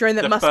was... Yeah, the drone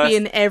that must be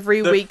in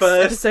every week's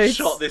episodes. The first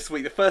shot this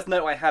week, the first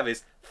note I have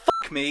is,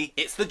 fuck me,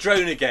 it's the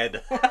drone again.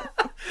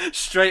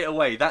 Straight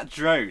away, that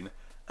drone.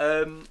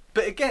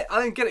 But again, I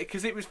don't get it,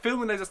 because it was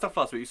filming loads of stuff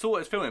last week. You saw what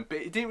it was filming, but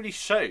it didn't really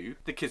show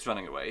the kids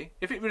running away.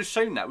 If it would have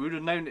shown that, we would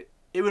have known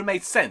it would have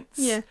made sense.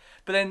 Yeah.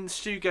 But then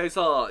Stu goes,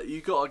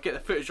 you got to get the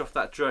footage off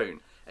that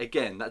drone.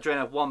 Again, that drone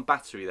had one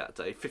battery that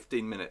day,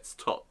 15 minutes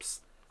tops.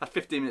 Had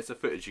 15 minutes of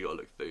footage you got to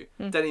look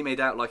through. Denny made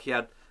out like he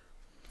had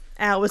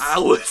Hours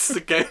to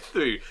go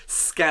through,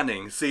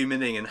 scanning,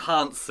 zooming in,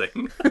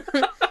 enhancing.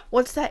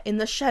 What's that in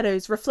the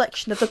shadows?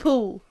 Reflection of the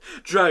pool.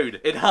 Drone,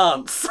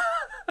 enhance.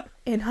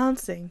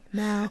 Enhancing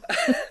now.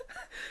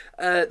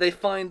 They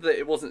find that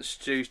it wasn't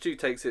Stu. Stu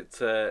takes it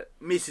to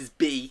Mrs.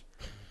 B,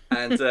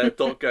 and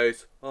Dot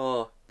goes,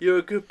 "Oh, you're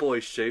a good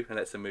boy, Stu," and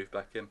lets him move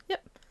back in.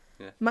 Yep.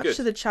 Yeah, Much good.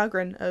 to the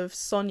chagrin of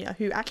Sonia,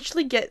 who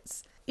actually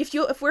gets... If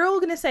we're all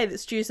going to say that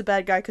Stu's a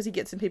bad guy because he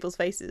gets in people's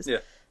faces, Yeah.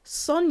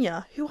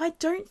 Sonia, who I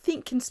don't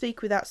think can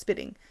speak without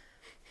spitting,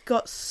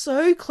 got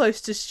so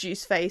close to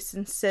Stu's face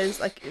and says,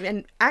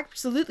 and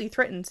absolutely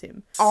threatens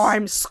him.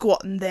 I'm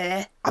squatting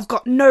there. I've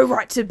got no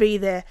right to be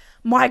there.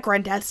 My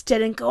granddad's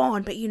dead and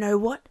gone, but you know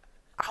what?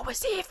 I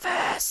was here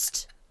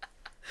first.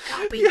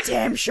 I'll be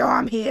damn sure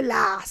I'm here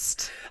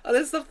last. I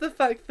just love the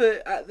fact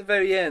that at the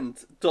very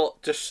end,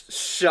 Dot just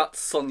shuts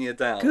Sonia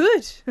down.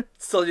 Good.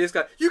 Sonia's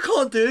going, "You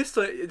can't do this."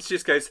 So it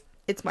just goes,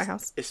 It's my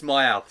house. "It's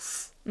my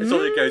house." And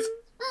Sonia goes,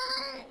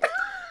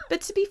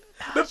 But to be...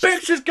 "The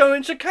bitch is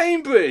going to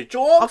Cambridge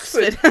or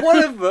Oxford. Oxford.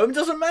 One of them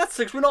doesn't matter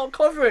because we're not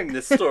covering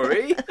this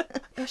story."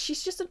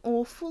 She's just an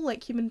awful,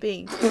 human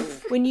being.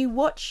 When you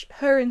watch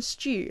her and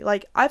Stu,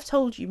 I've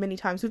told you many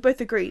times, we've both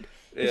agreed,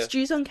 Yeah. if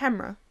Stu's on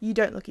camera, you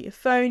don't look at your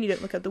phone, you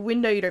don't look out the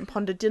window, you don't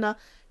ponder dinner,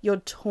 you're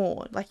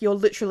torn. You're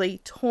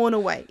literally torn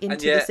away into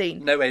And yet, the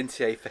scene. no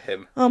NTA for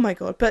him. Oh my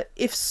god, but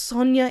if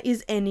Sonia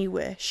is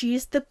anywhere, she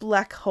is the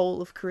black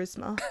hole of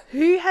charisma.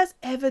 Who has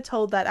ever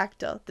told that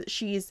actor that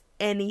she is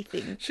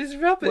anything? She's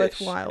rubbish.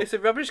 Worthwhile. It's a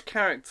rubbish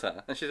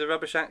character, and she's a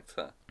rubbish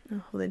actor.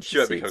 Oh, well then She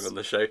won't be coming on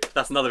the show.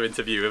 That's another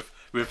interview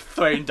we've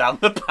thrown down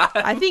the pan.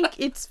 I think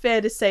it's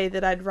fair to say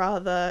that I'd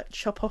rather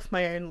chop off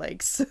my own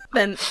legs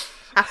than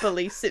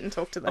happily sit and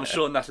talk to them. I'm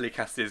sure Natalie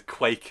Cassidy is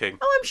quaking.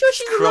 Oh, I'm sure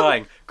she's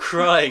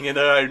crying in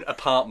her own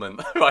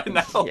apartment right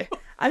now. Yeah.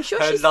 I'm sure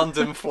Her she's...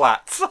 London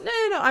flat. No,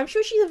 I'm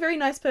sure she's a very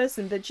nice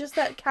person, but just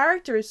that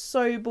character is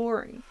so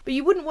boring. But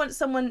you wouldn't want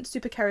someone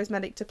super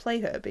charismatic to play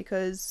her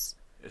because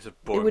It's a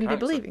it boring wouldn't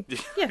character. be believing.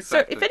 Yeah,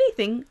 Exactly. so if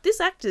anything, this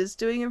actor's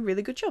doing a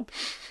really good job.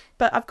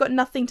 But I've got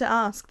nothing to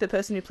ask the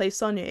person who plays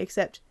Sonia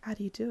except, how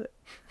do you do it?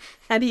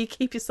 How do you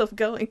keep yourself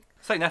going?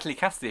 So Natalie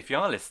Cassidy, if you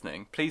are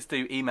listening, please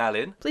do email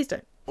in Please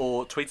don't.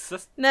 or tweet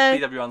us. No,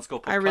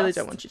 BW_podcast. I really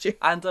don't want you to.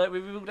 And we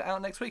will put it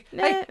out next week.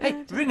 No, hey,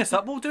 no, ring us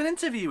up. We'll do an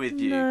interview with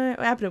you. No,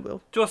 Abner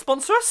will. Do you want to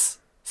sponsor us?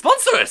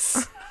 Sponsor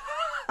us!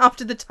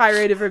 After the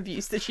tirade of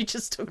abuse that she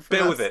just took from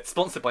Bill us. with it.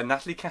 Sponsored by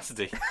Natalie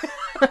Cassidy.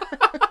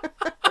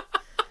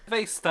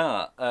 They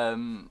start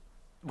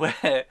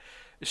where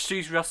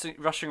Stu's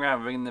rushing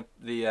around ringing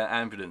the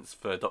ambulance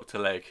for Dr.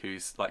 Legg,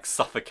 who's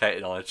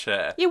suffocated on a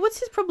chair. Yeah, what's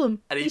his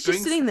problem? And He's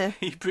just sitting there.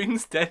 He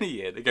brings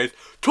Denny in and goes,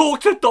 "Talk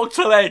to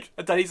Dr. Legg!"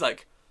 And Denny's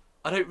like,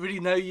 "I don't really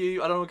know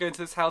you. I don't want to go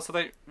into this house. I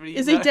don't really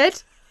Is know." he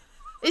dead?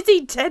 Is he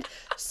dead?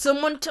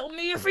 Someone tell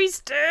me if he's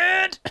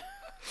dead.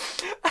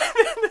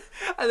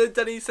 And then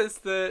Denny says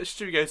to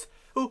Stu, goes,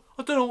 "Oh,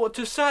 I don't know what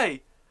to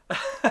say."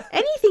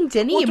 Anything,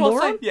 Denny, What you do I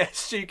moron. say? Yeah,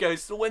 Stu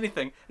goes, "Oh,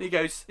 anything." And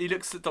he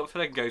looks at Dr.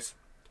 Legg and goes,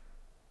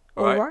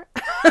 All right.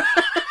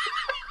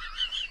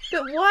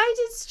 But why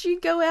did Stu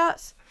go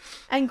out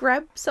and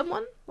grab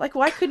someone?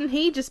 Why couldn't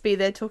he just be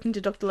there talking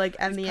to Dr. Legg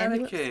and the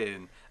ambulance?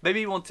 panicking. Maybe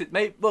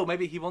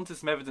he wanted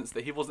some evidence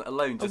that he wasn't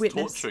alone, just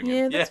witness. torturing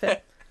Yeah, him. that's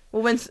fair.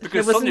 Well, when it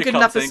Because wasn't Sonia good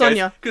enough for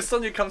Sonia. Because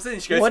Sonia comes in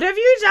and she goes, What have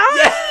you done?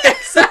 "Yeah,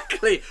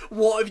 exactly.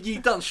 What have you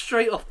done?"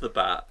 Straight off the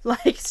bat.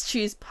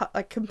 Stu's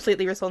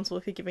completely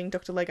responsible for giving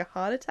Dr. Legg a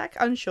heart attack?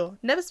 Unsure.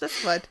 Never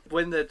specified.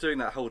 When they're doing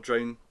that whole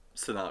drone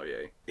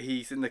scenario,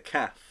 he's in the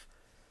cafe.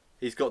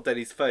 He's got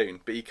Denny's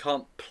phone, but he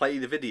can't play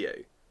the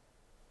video.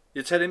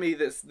 You're telling me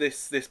that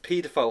this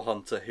paedophile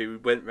hunter who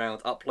went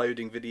round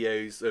uploading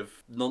videos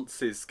of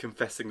nonces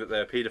confessing that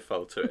they're a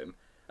paedophile to him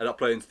and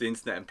uploading to the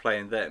internet and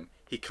playing them,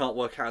 he can't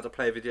work out how to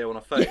play a video on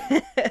a phone?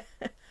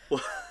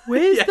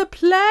 Where's Yeah. the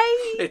play?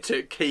 It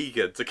took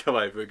Keegan to come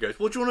over and go,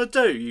 "What do you want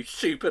to do, you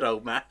stupid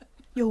old man?"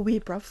 You're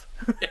weird, bruv.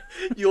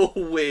 You're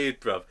weird,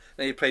 bruv.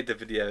 Then he played the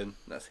video and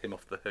that's him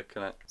off the hook,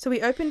 innit? So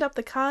we opened up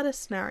the Carter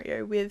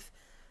scenario with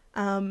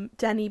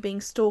Danny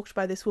being stalked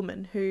by this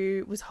woman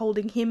who was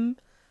holding him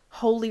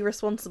wholly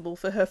responsible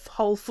for her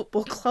whole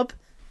football club,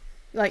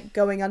 like,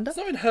 going under. It's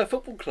not in her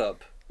football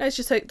club. No, it's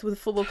just like the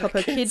football club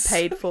her kid kids.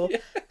 paid for. Yeah.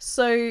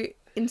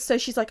 So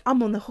she's like,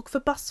 I'm on the hook for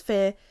bus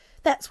fare.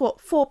 That's what,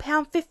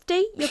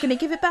 £4.50? You're going to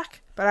give it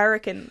back? But I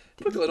reckon...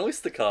 We've got an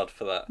Oyster card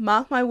for that.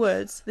 Mark my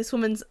words, this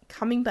woman's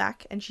coming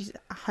back and she's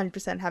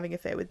 100% having an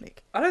affair with Mick.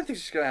 I don't think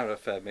she's going to have an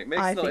affair, Mick.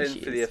 Mick's not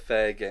in for the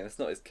affair game. It's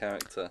not his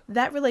character.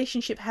 That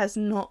relationship has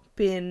not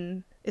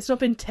been... It's not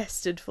been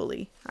tested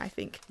fully, I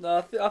think.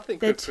 No, I think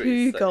They're we're pretty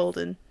too safe.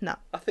 golden. No.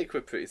 I think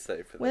we're pretty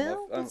safe for them.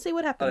 Well, let's see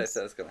what I don't happens.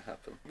 think that's going to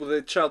happen. Well,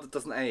 the child that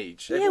doesn't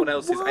age. Yeah, Everyone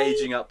else is why?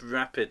 aging up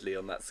rapidly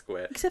on that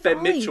square. Except for Ben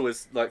Ollie. Mitchell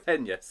was like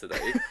 10 yesterday.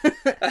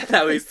 And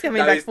now he's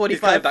coming back 45. He's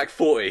coming back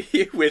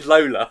 40 with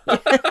Lola.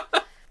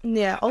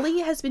 Yeah, Ollie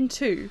has been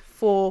 2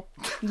 for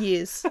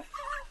years.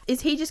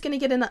 Is he just going to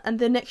get in? And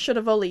the next shot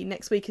of Ollie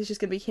next week is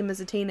just going to be him as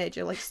a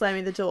teenager, like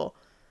slamming the door.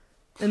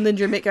 And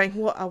Linda and Mick going,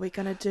 what are we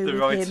going to do The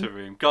with writer him?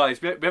 room.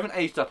 Guys, we haven't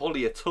aged up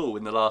Ollie at all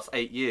in the last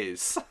 8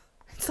 years.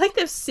 It's like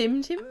they've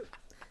simmed him.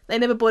 They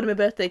never bought him a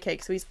birthday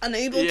cake, so he's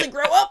unable Yeah. to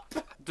grow up.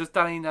 Does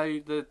Danny know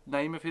the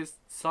name of his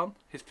son?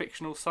 His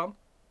fictional son?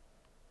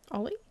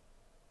 Ollie?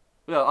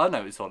 Well, I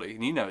know it's Ollie,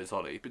 and you know it's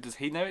Ollie, but does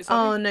he know it's Oh,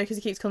 Ollie? no, because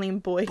he keeps calling him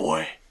boy.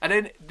 Boy. And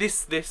then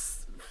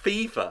this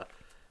fever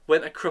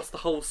went across the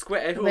whole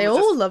square. They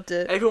all loved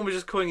it. Everyone was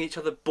just calling each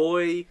other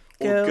boy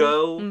or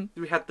girl.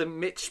 We had the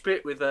Mitch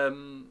bit with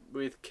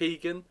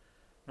Keegan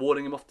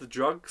warning him off the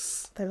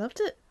drugs. They loved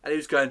it. And he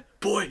was going,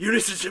 boy, you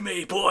listen to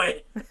me,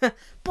 boy.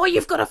 Boy,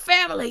 you've got a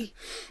family.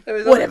 There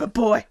was Whatever,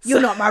 boy.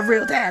 You're not my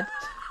real dad.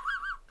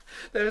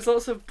 There was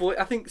lots of boy.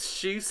 I think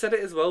Stu said it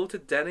as well to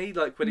Denny,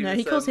 like when he was. No,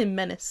 he calls him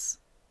Menace.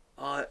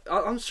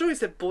 I'm sure he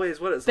said boy as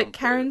well at some But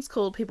Karen's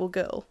called people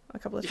girl a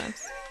couple of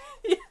times.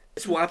 Yeah.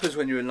 It's what happens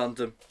when you're in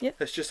London. Yep.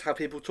 It's just how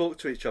people talk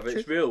to each other. True.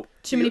 It's real.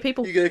 Too many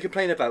people. You're going to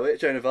complain about it,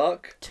 Joan of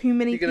Arc? Too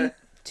many You're gonna-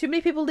 Too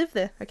many people live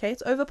there, okay?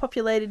 It's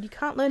overpopulated. You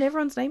can't learn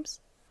everyone's names.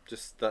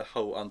 Just that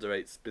whole under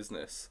eights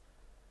business.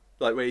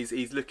 Like where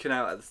he's looking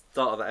out at the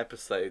start of that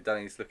episode,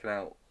 Danny's looking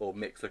out, or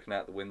Mick's looking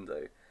out the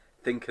window,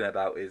 thinking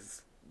about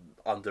his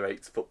under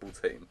eights football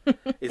team.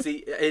 Is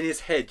he in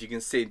his head? You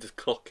can see him just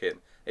clocking.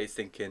 He's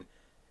thinking,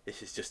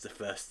 "This is just the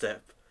first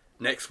step.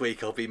 Next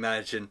week I'll be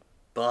managing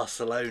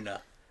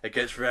Barcelona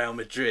against Real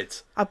Madrid."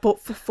 I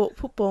bought for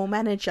Football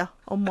Manager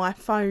on my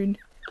phone.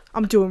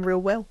 I'm doing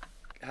real well.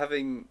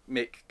 Having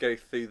Mick go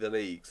through the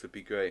leagues would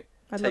be great.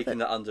 I'd love Taking it.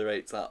 the under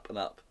eights up and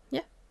up.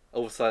 Yeah.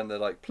 All of a sudden they're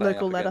like playing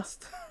Local up ladder.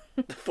 against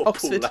the football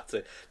Oxford.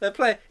 ladder. They're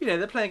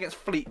playing against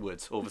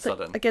Fleetwood all of a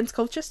sudden. Against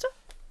Colchester?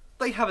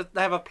 They have a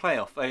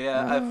playoff,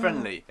 a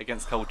friendly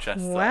against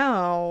Colchester.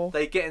 Wow.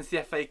 They get into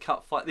the FA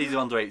Cup fight. These are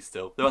under 8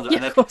 still. They're under, Yeah,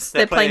 and of course.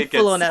 They're playing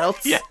full-on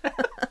adults. Yeah.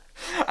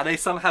 And they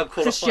somehow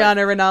qualify.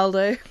 Cristiano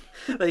Ronaldo.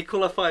 They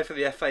qualify for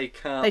the FA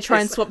Cup. They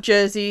try and swap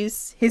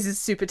jerseys. His is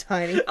super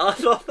tiny. I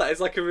love that. It's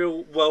like a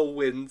real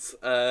whirlwind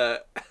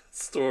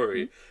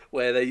story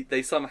where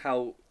they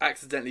somehow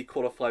accidentally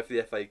qualify for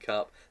the FA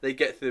Cup. They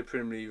get through the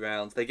preliminary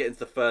rounds. They get into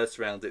the first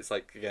round. It's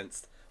like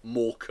against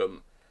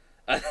Morecambe.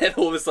 And then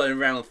all of a sudden,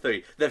 round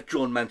 3, they've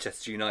drawn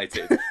Manchester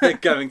United. They're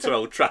going to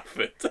Old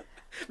Trafford.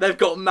 They've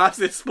got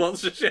massive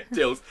sponsorship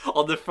deals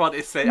on the front.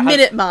 It says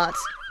Minute Mart.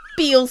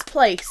 Beale's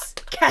Place.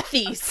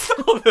 Cathy's.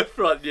 on the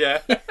front. Yeah,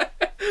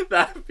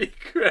 that'd be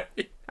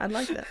great. I'd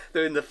like that.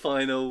 They're in the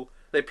final.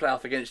 They play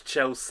off against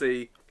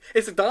Chelsea.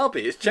 It's a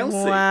derby. It's Chelsea.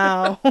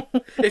 Wow.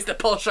 It's the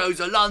poshos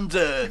of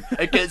London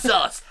against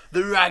us,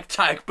 the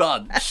ragtag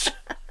bunch.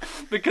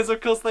 Because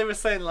of course they were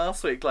saying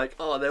last week, like,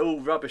 oh, they're all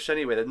rubbish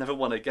anyway. They've never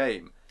won a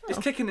game. It's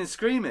kicking and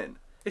screaming.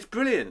 It's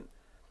brilliant.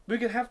 We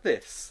could have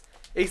this.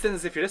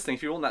 EastEnders, if you're listening,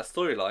 if you want that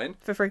storyline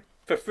For free.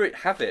 for free,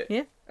 have it.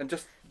 Yeah. And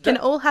just Can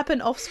it all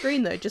happen off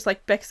screen though? Just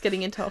like Beck's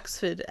getting into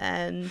Oxford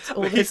and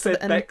all When you this. said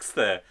And Beck's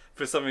there,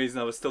 for some reason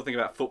I was still thinking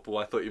about football.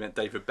 I thought you meant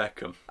David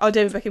Beckham. oh,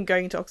 David Beckham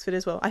going into Oxford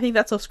as well. I think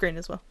that's off screen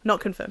as well. Not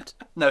confirmed.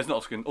 No, it's not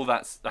off screen. Oh,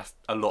 that's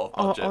a lot of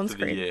budget on for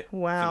screen. the year.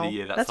 Wow. For the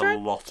year, that's That's a right.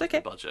 lot It's of okay.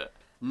 the budget.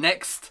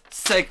 Next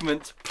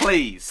segment,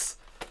 please.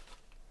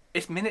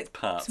 It's Minute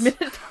Part.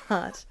 Minute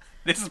Part.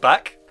 This is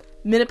back.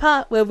 Minute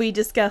Part, where we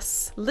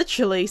discuss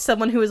literally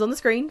someone who was on the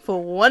screen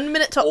for 1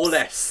 minute tops. Or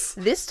less.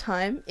 This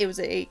time, it was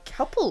a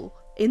couple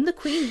in the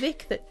Queen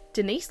Vic that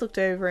Denise looked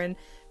over and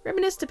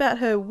reminisced about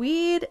her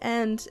weird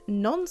and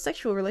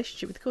non-sexual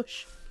relationship with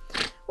Kush.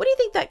 What do you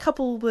think that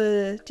couple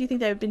were? Do you think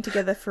they've been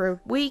together for a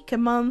week, a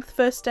month,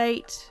 first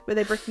date? Were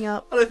they breaking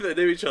up? I don't think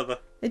they knew each other.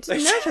 They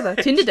didn't know each other.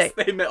 Tinder date.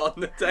 They met on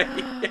the day.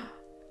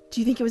 Do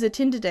you think it was a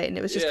Tinder date and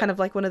it was just Yeah. kind of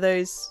like one of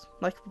those,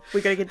 like,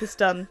 we gotta get this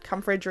done,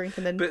 come for a drink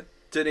and then... But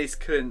Denise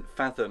couldn't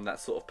fathom that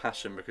sort of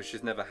passion because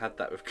she's never had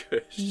that with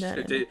Kush. No.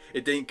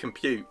 It didn't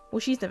compute. Well,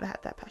 she's never had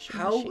that passion.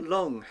 has How she?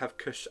 long have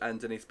Kush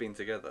and Denise been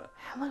together?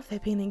 How long have they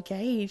been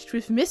engaged?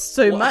 We've missed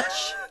so What?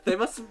 much. They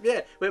must have,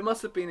 yeah. Well, it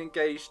must have been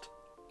engaged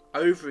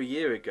over a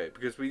year ago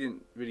because we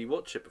didn't really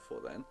watch it before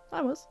then.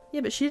 I was.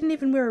 Yeah, but she didn't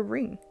even wear a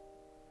ring.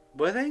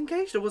 Were they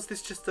engaged or was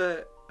this just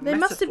a They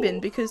must have metaphor? been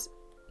because...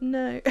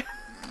 No.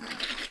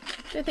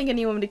 don't think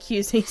anyone would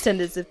accuse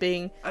EastEnders of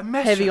being A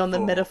heavy on the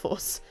metaphor.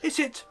 metaphors. Is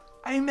it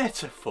a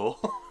metaphor?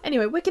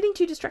 Anyway, we're getting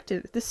too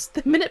distracted.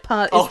 The minute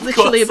part is Of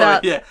literally course, sorry,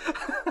 about yeah.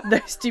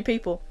 those two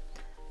people.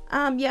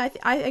 Yeah,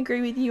 I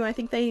agree with you. I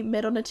think they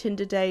met on a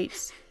Tinder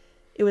date.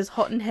 It was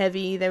hot and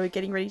heavy. They were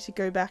getting ready to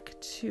go back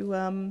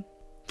to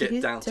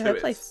Get down to her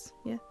it. place.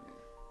 Yeah,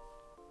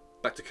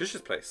 Back to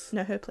Cush's place.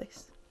 no, her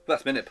place.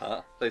 That's minute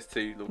part. Those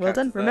two little Well done.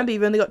 characters there. Remember,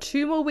 you've only got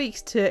 2 more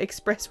weeks to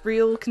express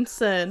real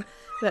concern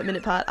about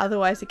minute part.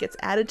 Otherwise, it gets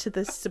added to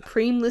the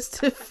supreme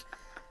list of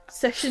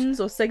sessions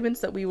or segments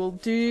that we will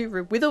do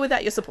with or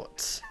without your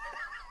support.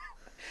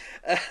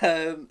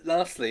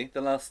 Lastly,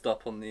 the last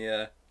stop on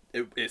the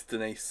it's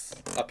Denise.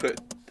 I put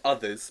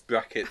others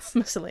brackets.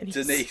 Miscellaneous.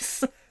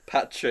 Denise,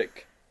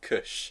 Patrick,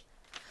 Cush.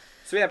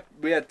 So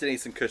we had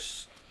Denise and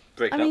Cush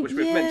break up, which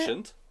we've yeah.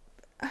 mentioned.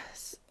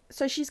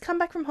 So she's come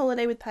back from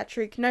holiday with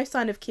Patrick. No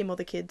sign of Kim or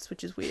the kids,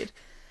 which is weird.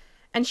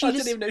 And she I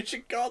just didn't even know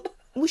she'd gone.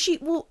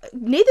 well,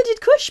 neither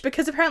did Cush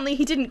because apparently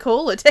he didn't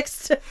call or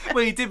text her.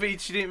 Well, he did, but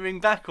she didn't ring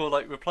back or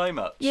reply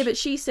much. Yeah, but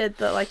she said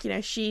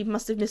that she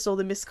must have missed all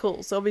the missed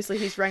calls. So obviously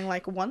he's rang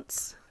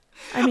once.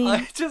 I mean,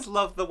 I just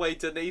love the way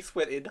Denise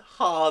went in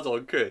hard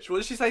on Cush. What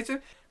did she say to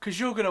him? Because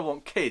you're going to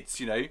want kids,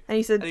 you know. and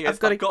he said, And he goes, I've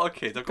got I've got a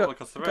kid. I've got one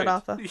across the road.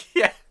 Arthur.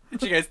 Yeah.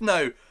 And she goes,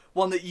 no,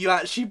 one that you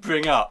actually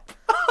bring up.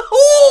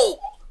 Oh!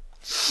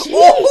 Jeez.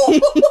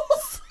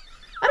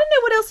 I don't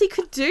know what else he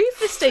could do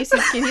for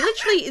Stacey's kid. He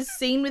literally is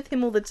seen with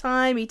him all the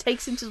time. He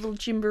takes him to little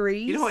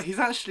gymborees. You know what? He's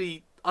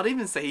actually, I'd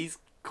even say he's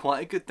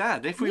quite a good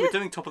dad. If we were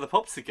doing Top of the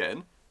Pops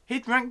again,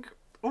 he'd rank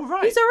all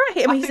right. He's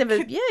alright. I mean,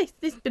 think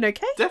he's been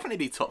okay. definitely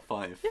be top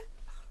 5. Yeah.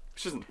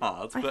 Which isn't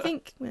hard, but... I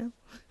think,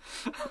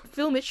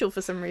 Phil Mitchell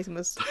for some reason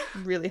was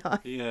really high.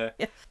 Yeah.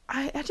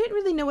 I don't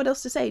really know what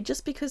else to say,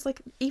 just because,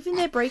 even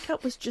their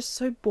breakup was just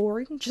so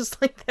boring,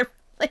 just like their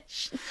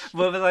relationship.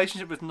 Well, the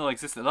relationship was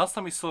non-existent. Last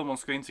time we saw them on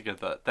screen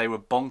together, they were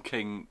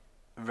bonking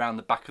around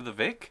the back of the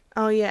Vic.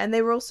 Oh, yeah, and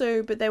they were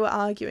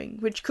arguing,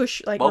 which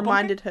Cush,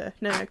 reminded her.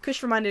 No,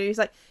 Cush reminded her, he's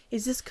like,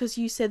 is this because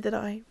you said that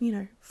I,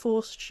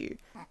 forced you?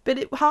 But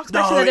it harks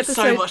back to that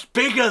episode. No, it's so much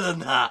bigger than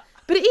that!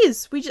 But it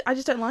is. I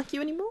just don't like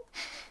you anymore.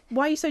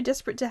 Why are you so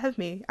desperate to have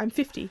me? I'm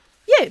 50.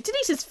 Yeah,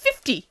 Denise is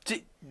 50.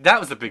 That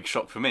was a big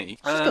shock for me.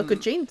 She's got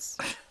good genes.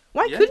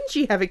 Why yeah. couldn't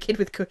she have a kid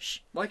with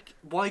Cush?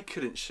 Why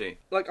couldn't she?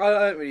 I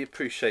don't really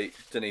appreciate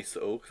Denise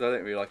at all, because I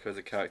don't really like her as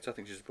a character. I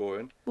think she's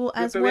boring. Well,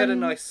 but we had a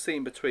nice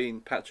scene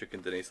between Patrick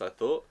and Denise, I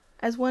thought.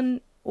 As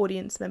one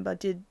audience member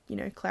did,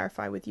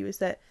 clarify with you, is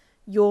that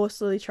you're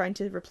slowly trying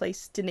to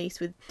replace Denise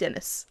with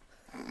Dennis.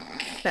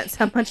 That's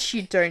how much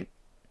you don't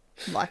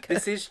like her.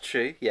 This is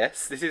true,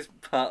 yes. This is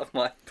part of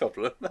my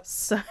problem.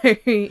 So,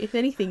 if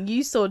anything,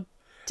 you saw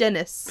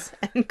Dennis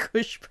and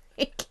Cush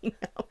breaking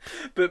up.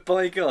 But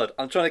by God,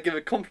 I'm trying to give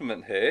a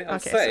compliment here. I'm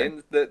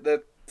saying that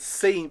the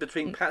scene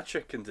between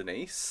Patrick and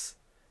Denise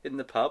in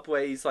the pub,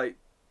 where he's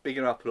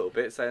bigging her up a little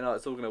bit, saying, "Oh,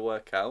 it's all going to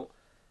work out."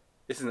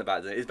 This isn't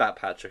about Denise. It's about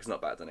Patrick. It's not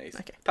about Denise.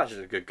 Okay.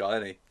 Patrick's a good guy,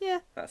 isn't he? Yeah.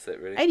 That's it,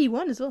 really.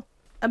 81 as well.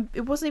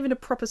 It wasn't even a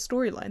proper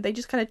storyline. They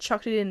just kind of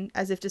chucked it in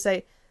as if to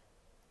say,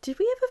 "Did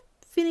we ever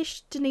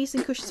finish Denise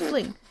and Cush's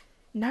fling?"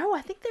 No,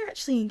 I think they're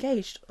actually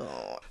engaged.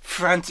 Oh.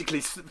 Frantically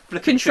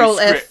flipping Control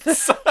through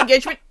scripts. F.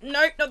 Engagement.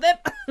 No, not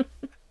them.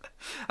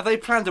 Have they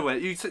planned a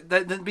wedding?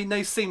 There'd be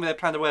no scene where they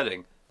planned a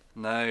wedding.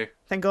 No.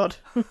 Thank God.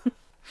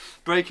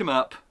 Break him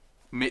up.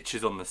 Mitch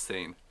is on the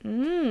scene.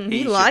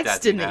 He likes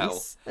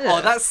Denise. Now.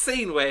 Oh, that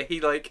scene where he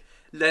he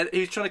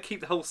was trying to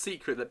keep the whole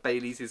secret that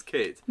Bailey's his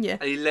kid. Yeah.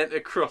 And he leant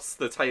across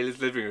the Taylor's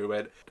living room and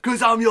went,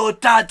 "'Cause I'm your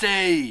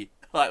daddy!"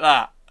 Like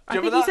that. Do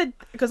you remember he said,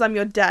 "Because I'm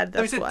your dad." That's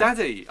no, he said why.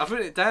 daddy. I've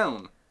written it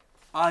down.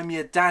 I'm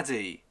your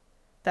daddy.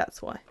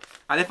 That's why.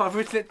 And if I've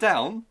written it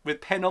down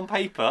with pen on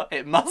paper,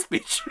 it must be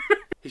true.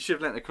 He should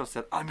have leant across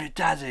and said, "I'm your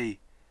daddy."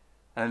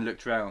 And then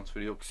looked round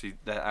when he obviously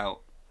let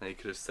out. And he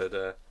could have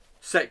said,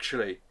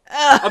 "Sexually."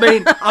 I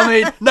mean,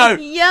 no.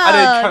 Yeah. And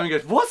then Cameron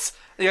goes, "What?"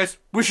 And he goes,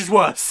 "Which is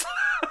worse?"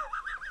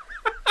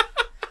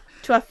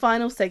 To our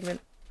final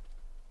segment.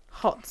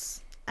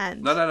 Hots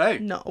and No.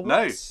 not No.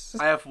 whats.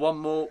 I have one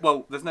more.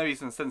 Well, there's no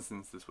Eastern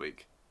Sentence this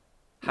week.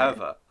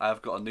 However, I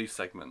have got a new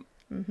segment.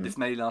 This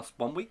may last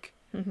 1 week.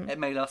 It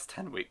may last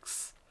 10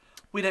 weeks.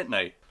 We don't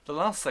know. The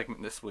last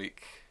segment this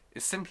week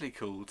is simply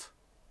called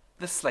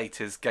The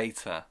Slater's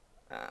Gator.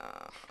 And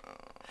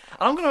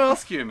I'm going to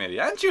ask you,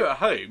 Amelia, and you at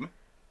home,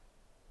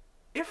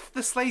 if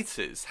the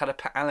Slaters had a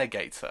pet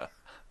alligator,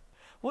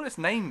 what would its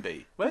name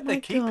be? Where'd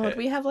they keep it?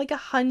 We have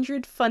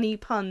 100 funny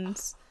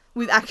puns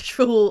with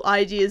actual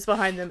ideas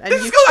behind them. And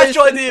This has got an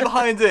actual idea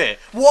behind it.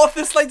 What if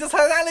the Slaters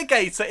had an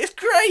alligator? It's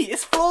great.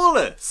 It's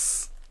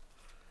flawless.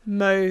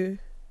 Mo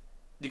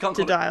You can't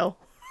to call it dial.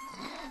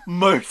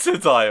 motor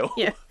dial.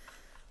 Yeah.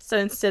 So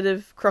instead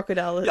of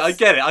crocodile, it's Yeah, I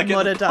get it. I get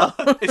motor the dial.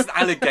 pun. It's an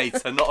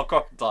alligator, not a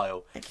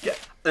crocodile. Yeah,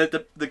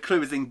 the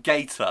clue is in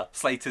gator.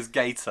 Slater's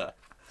gator.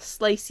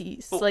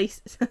 Slacy.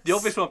 The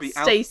obvious one would be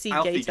Stacey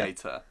Alfie Gator.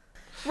 Gator.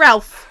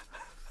 Ralph.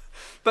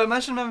 But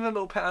imagine having a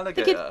little pet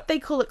alligator. They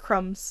call it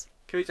Crumbs.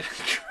 Can we just...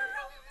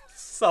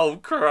 So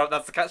crumb.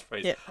 That's the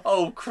catchphrase. Yeah.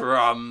 Oh,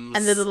 crumbs.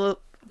 And the little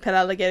Pet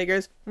alligator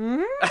goes,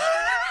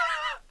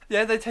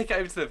 Yeah, they take it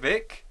over to the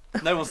Vic.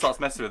 No one starts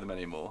messing with them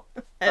anymore.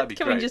 That'd be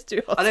Can great. we just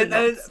do hot And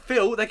then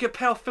Phil, they could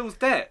pay off Phil's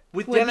debt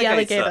with the the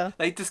alligator.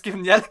 They just give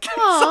him the alligator.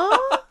 Aww.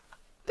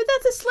 But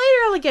that's a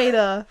Slater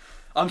alligator.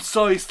 I'm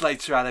sorry,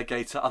 Slater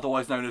Alligator,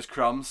 otherwise known as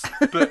Crumbs,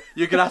 but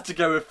you're going to have to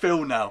go with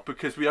Phil now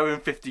because we owe him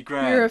 50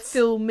 grand. You're a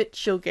Phil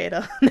Mitchell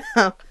gator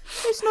now.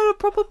 It's not a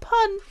proper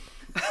pun.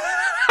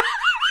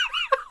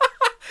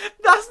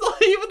 That's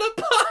not even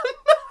a pun.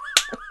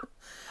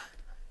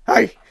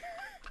 Hey,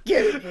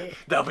 get in here.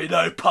 There'll be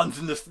no puns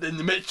in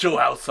the Mitchell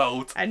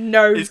household. And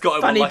no He's got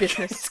him funny on like,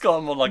 business. He's got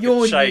him on like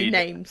Your a chain. new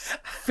name's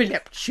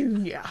Philip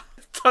Jr.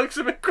 Tugs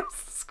him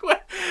across the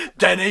square.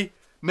 Denny,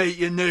 meet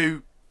your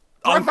new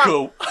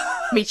uncle.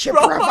 Meet your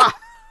brother.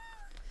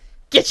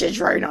 Get your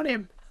drone on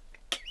him.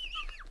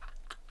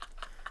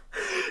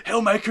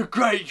 He'll make a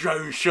great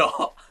drone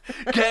shot.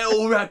 Get it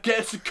all around, get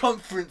a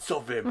circumference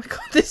of him. Oh my god,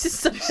 this is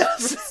so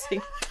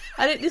depressing.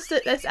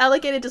 This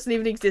alligator doesn't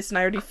even exist and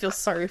I already feel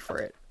sorry for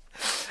it.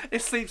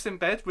 It sleeps in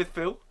bed with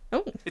Phil.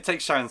 Oh. It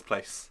takes Sharon's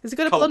place. Has it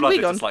got a blonde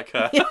wig on? Just like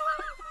her. Yeah.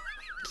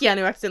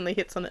 Keanu accidentally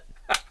hits on it.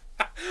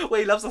 Well,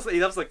 he loves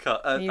a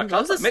cut. He I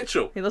loves can't say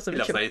Mitchell. He loves a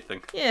Mitchell.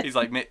 anything. Yeah. He's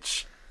like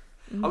Mitch.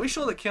 Are we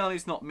sure that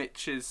Keanu's not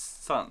Mitch's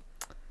son?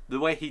 The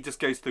way he just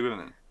goes through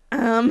women.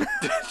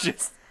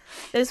 Just.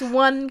 There's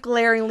one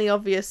glaringly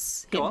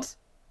obvious Go on. hint.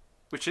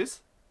 Which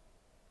is?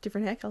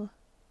 Different hair colour.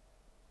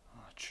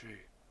 Oh, true.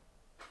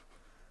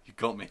 You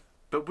got me.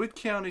 But would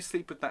Keanu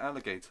sleep with that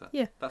alligator?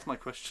 Yeah. That's my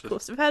question. Of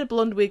course, if I had a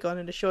blonde wig on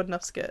and a short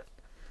enough skirt.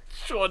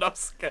 Sure enough,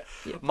 scared.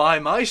 Yeah.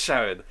 My,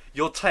 Sharon,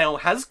 your tail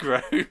has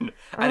grown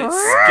and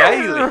it's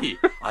scaly.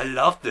 I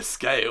love the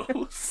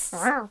scales.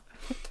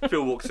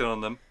 Phil walks in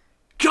on them.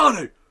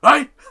 Keanu,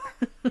 hey?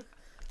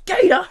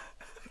 Gator!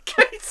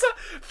 Gator!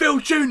 Phil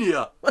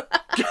Jr.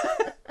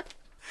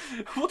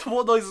 What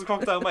noise does a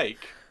crocodile make?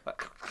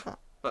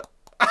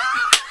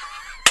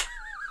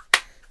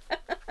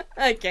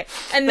 Okay,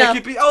 enough.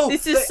 Could be, oh,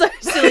 this is so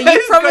silly.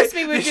 You promised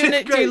me we were going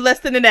to do less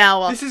than an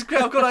hour. This is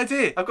great. I've got an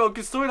idea. I've got a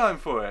good storyline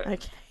for it.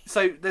 Okay.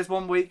 So there's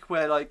one week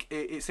where like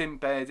it's in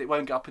bed. It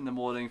won't get up in the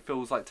morning.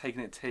 Phil's like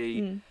taking it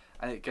tea,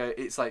 and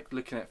it's like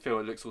looking at Phil.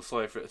 It looks all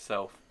sorry for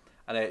itself,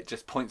 and it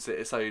just points at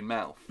its own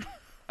mouth.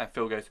 And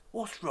Phil goes,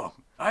 "What's wrong,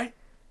 eh?"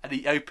 And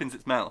he opens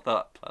its mouth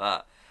up like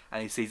that,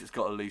 and he sees it's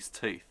got a loose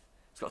tooth.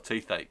 It's got a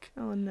toothache.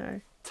 Oh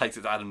no. Takes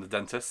it to Adam the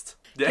dentist.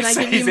 Can I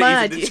give you my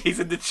idea? He's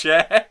in the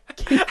chair.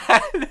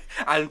 And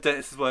Adam the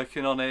dentist is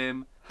working on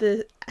him.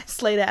 The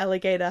Slater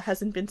alligator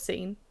hasn't been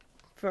seen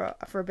for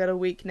about a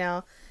week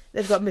now.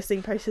 They've got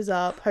missing posters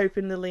up. Hope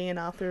and Lily and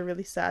Arthur are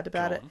really sad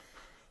about it.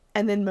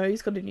 And then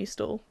Mo's got a new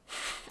stall.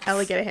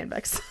 Alligator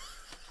handbags.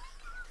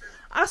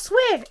 I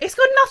swear, it's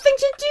got nothing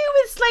to do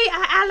with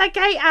Slater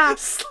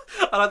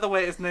Alligator. I like the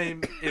way his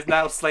name is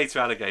now Slater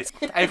Alligator.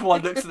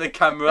 Everyone looks at the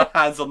camera,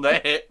 hands on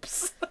their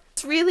hips.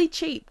 It's really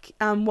cheap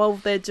while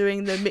they're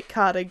doing the Mick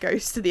Carter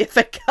goes to the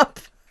FA Cup.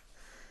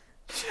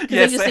 Because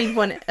they just need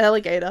one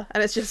alligator,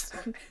 and it's just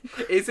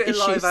Is it issues.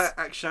 a live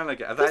action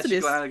alligator? Have they Of course it actually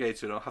is. got an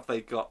alligator, or have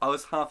they got... I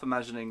was half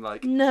imagining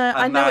like No, a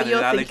I know man what in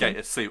you're an thinking.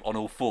 alligator suit on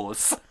all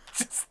fours.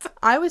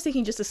 I was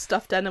thinking just a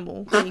stuffed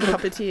animal being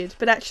puppeteered,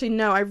 but actually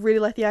no, I really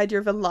like the idea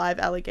of a live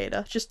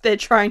alligator. Just they're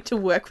trying to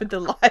work with the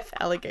live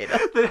alligator.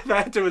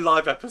 They're doing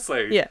live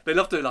episodes. Yeah. They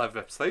love doing live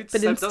episodes.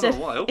 But They've done it a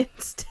while.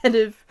 instead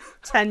of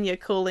Tanya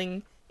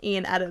calling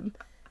Ian Adam,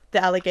 the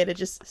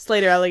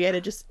Slater alligator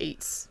just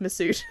eats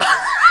Masood.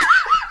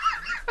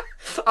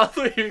 I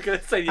thought you were going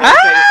to say the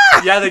alligator.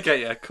 The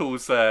alligator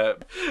calls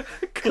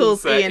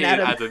Ian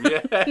Adam.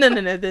 Yeah. No,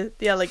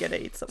 the alligator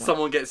eats someone.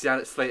 Someone gets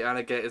the Slater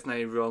alligator's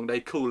name wrong. They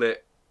call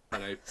it, I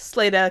don't know.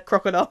 Slater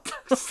crocodile.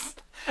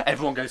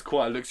 Everyone goes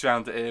quiet and looks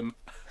around at him.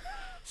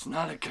 It's an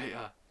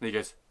alligator. And he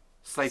goes,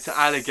 Slater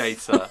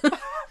alligator.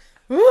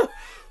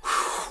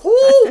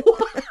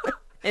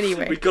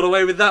 Anyway. We got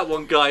away with that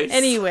one, guys.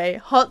 Anyway,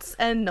 hots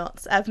and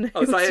knots. Abner,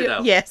 Oh, is that it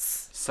now?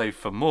 Yes. So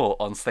for more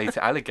on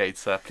Slater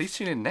Alligator, please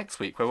tune in next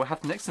week where we'll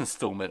have the next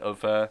instalment of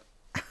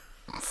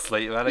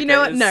Slater Alligator. You know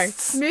what? No.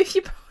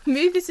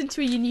 Move this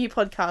into a new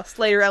podcast,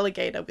 Slater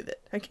Alligator, with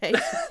it, okay?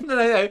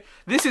 No.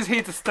 This is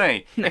here to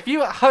stay. If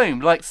you at home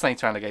like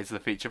Slater Alligator the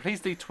feature,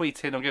 please do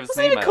tweet in or give us It's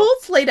an not even email. called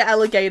Slater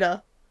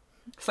Alligator.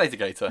 Slater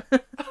Gator.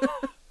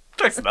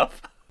 Close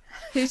enough.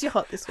 Who's your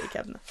hot this week,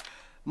 Abner?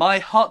 My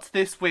hot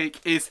this week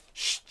is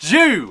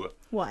Stu.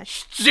 Why?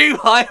 Stu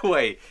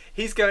Highway.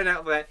 He's going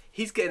out there.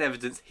 He's getting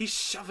evidence. He's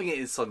shoving it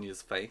in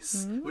Sonia's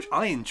face, which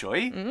I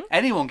enjoy.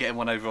 Anyone getting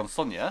one over on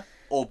Sonia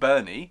or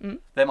Bernie,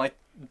 they're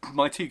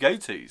my two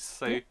go-tos.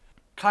 So,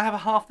 can I have a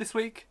half this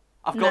week?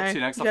 I've got to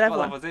now because I've got a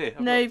love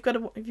idea. You've got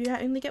to. If you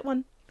only get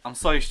one. I'm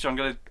sorry, Stu. I'm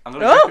gonna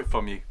Oh! rip it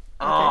from you.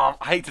 Oh,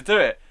 I hate to do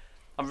it.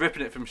 I'm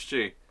ripping it from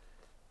Stu.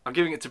 I'm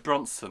giving it to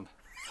Bronson.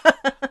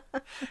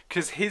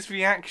 Because his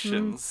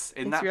reactions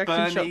in that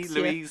Bernie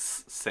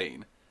Louise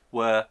scene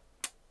were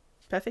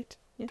perfect.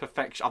 Yeah.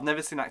 perfection. I've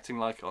never seen acting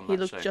like it on that show. He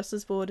looked just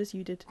as bored as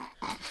you did.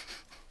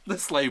 The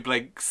slow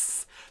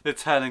blinks, the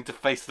turning to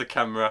face the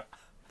camera.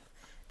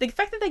 The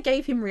fact that they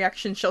gave him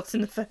reaction shots in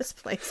the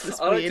first place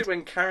was I liked weird. it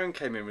when Karen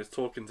came in and was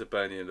talking to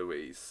Bernie and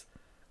Louise,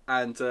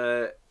 and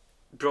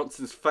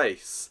Bronson's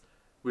face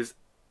was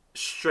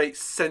straight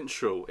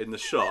central in the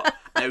shot,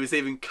 and it was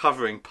even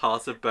covering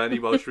part of Bernie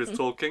while she was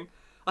talking.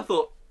 I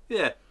thought,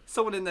 yeah,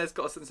 someone in there's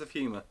got a sense of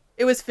humour.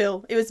 It was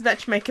Phil. It was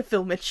matchmaker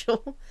Phil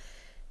Mitchell.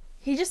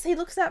 He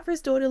looks out for his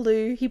daughter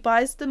Lou. He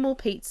buys them all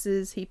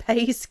pizzas. He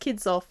pays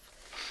kids off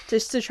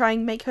just to try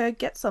and make her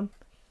get some.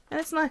 And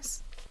it's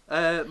nice.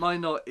 My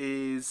knot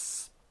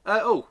is...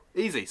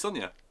 easy,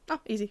 Sonia. Oh,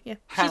 easy, yeah.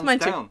 Hands She's mine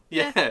down. too.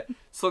 Yeah.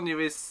 Sonia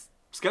is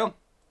scum.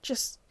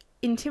 Just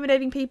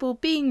intimidating people,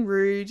 being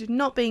rude,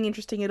 not being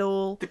interesting at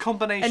all. The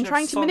combination and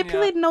trying of to Sonia...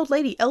 manipulate an old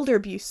lady. Elder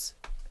abuse.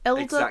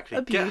 Exactly.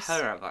 Abuse.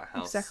 Get her out of that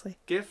house. Exactly.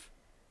 Give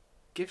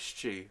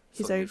Stu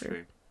His Sonia's own room.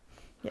 room.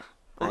 Yeah.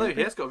 Although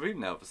he has got a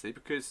room now, obviously,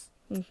 because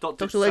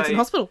Dr. Lake's in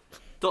hospital.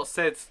 Dot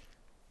said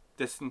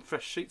there's some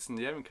fresh sheets in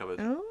the airing cupboard.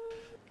 Oh.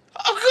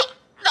 I've got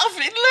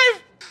nothing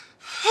left.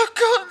 I've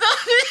got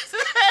nothing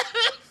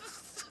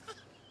left.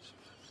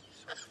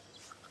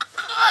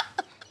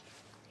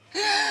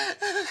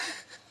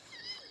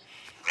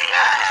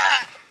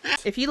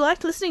 If you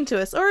liked listening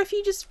to us, or if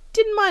you just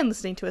didn't mind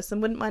listening to us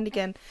and wouldn't mind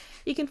again,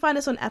 you can find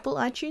us on Apple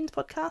iTunes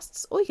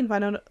podcasts, or you can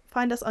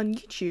find us on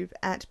YouTube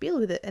at Beal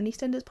With It, an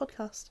EastEnders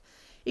podcast.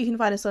 You can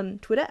find us on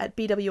Twitter at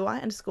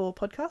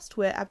BWI_podcast,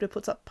 where Abda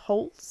puts up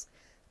polls.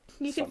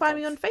 You can find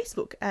me on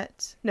Facebook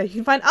you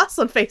can find us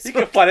on Facebook. You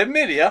can find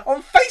Amelia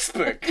on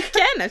Facebook. You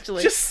can,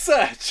 actually. Just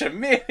search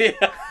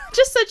Amelia.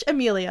 Just search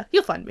Amelia.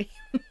 You'll find me.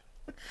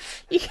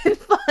 You can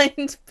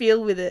find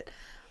Beal With It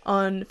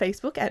on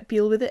Facebook at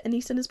Beal With It, an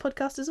EastEnders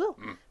podcast as well.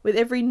 With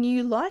every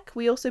new like,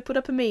 we also put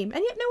up a meme.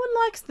 And yet no one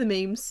likes the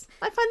memes.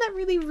 I find that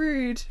really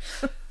rude.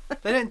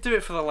 They don't do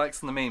it for the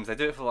likes on the memes. They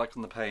do it for the like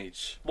on the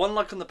page. One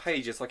like on the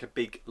page is like a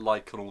big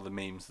like on all the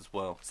memes as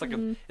well. It's like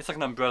it's like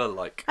an umbrella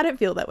like. I don't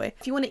feel that way.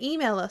 If you want to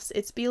email us,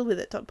 it's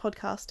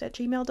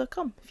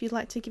bealwithit.podcast@gmail.com. If you'd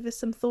like to give us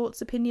some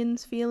thoughts,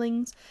 opinions,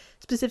 feelings,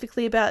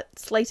 specifically about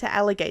Slater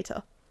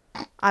Alligator,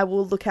 I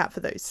will look out for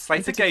those.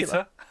 Slater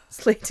Gator.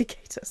 Slater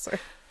Gator, sorry.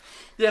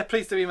 Yeah,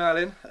 please do email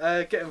in.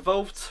 Get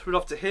involved. We'd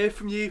love to hear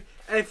from you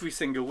every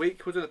single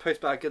week. We'll do the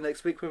post back again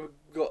next week when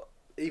we've got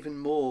even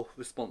more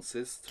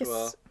responses to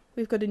our...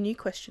 We've got a new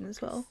question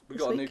as well. We've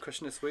got a new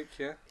question this week,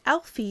 yeah.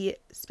 Alfie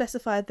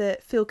specified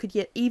that Phil could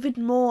get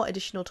even more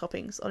additional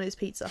toppings on his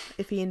pizza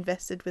if he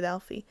invested with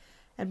Alfie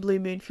and Blue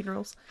Moon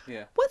Funerals.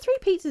 Yeah. What 3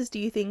 pizzas do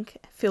you think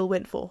Phil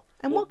went for?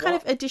 And what kind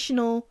of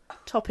additional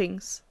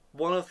toppings?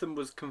 One of them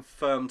was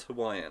confirmed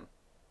Hawaiian,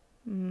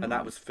 and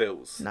that was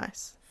Phil's.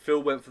 Nice.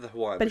 Phil went for the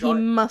Hawaiian. But he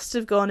must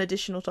have gone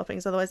additional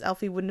toppings, otherwise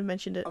Alfie wouldn't have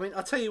mentioned it. I mean,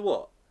 I'll tell you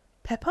what.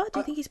 Pepper? Do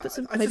you think he's put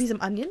some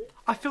some onion?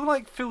 I feel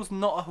like Phil's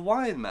not a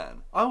Hawaiian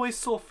man. I always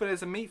saw Phil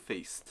as a meat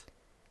feast.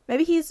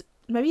 Maybe he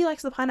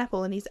likes the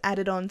pineapple and he's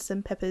added on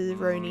some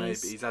pepperonis.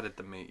 Maybe he's added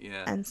the meat,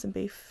 yeah. And some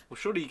beef. Well,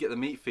 surely you get the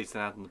meat feast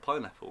and add in the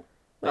pineapple.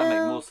 Well, That'd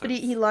make more sense. but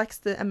he likes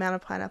the amount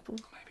of pineapple.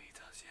 Maybe he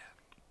does, yeah.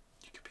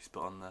 You could be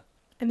spot on there.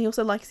 And he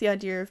also likes the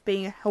idea of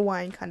being a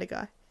Hawaiian kind of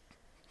guy.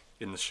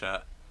 In the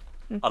shirt.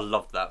 I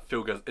love that.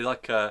 Phil goes... It's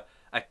like a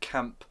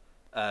camp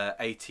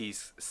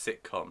 80s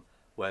sitcom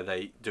where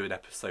they do an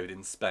episode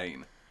in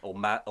Spain. Or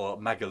Magaluf or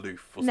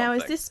something. Now,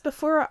 is this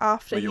before or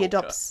after he Mallorca.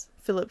 adopts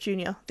Philip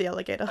Jr., the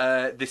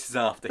alligator? This is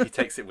after. He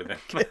takes it with him.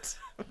 Good.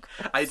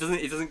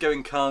 It doesn't go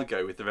in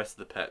cargo with the rest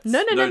of the pets.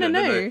 No.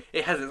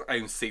 It has its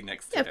own seat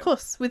next to Yeah, him. of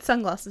course, with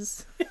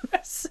sunglasses.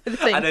 So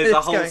And there's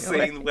a whole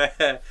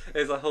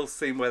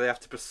scene where they have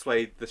to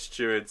persuade the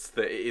stewards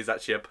that it is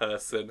actually a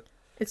person.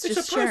 It's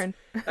just Sharon.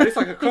 And it's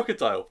like a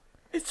crocodile.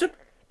 It's an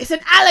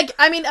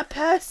a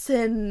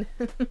person.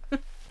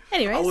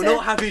 Anyway, I will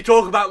not have you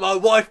talk about my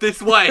wife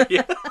this way.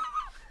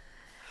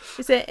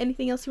 Is there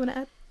anything else you want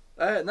to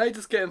add? No,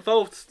 just get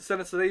involved.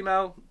 Send us an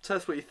email. Tell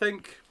us what you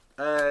think.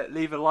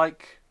 Leave a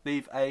like.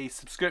 Leave a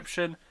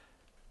subscription.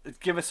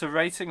 Give us a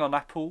rating on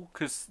Apple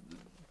because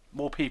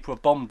more people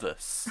have bombed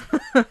us.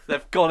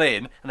 They've gone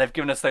in and they've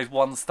given us those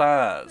 1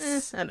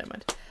 stars. I don't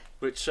mind.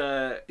 Which,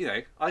 I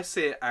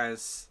see it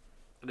as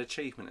an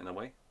achievement in a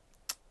way.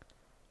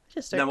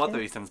 Just No other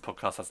EastEnders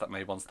podcast has that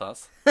many 1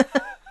 stars.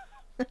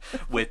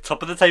 We're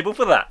top of the table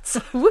for that.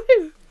 Woo!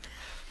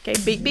 Okay,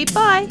 beep beep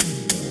bye.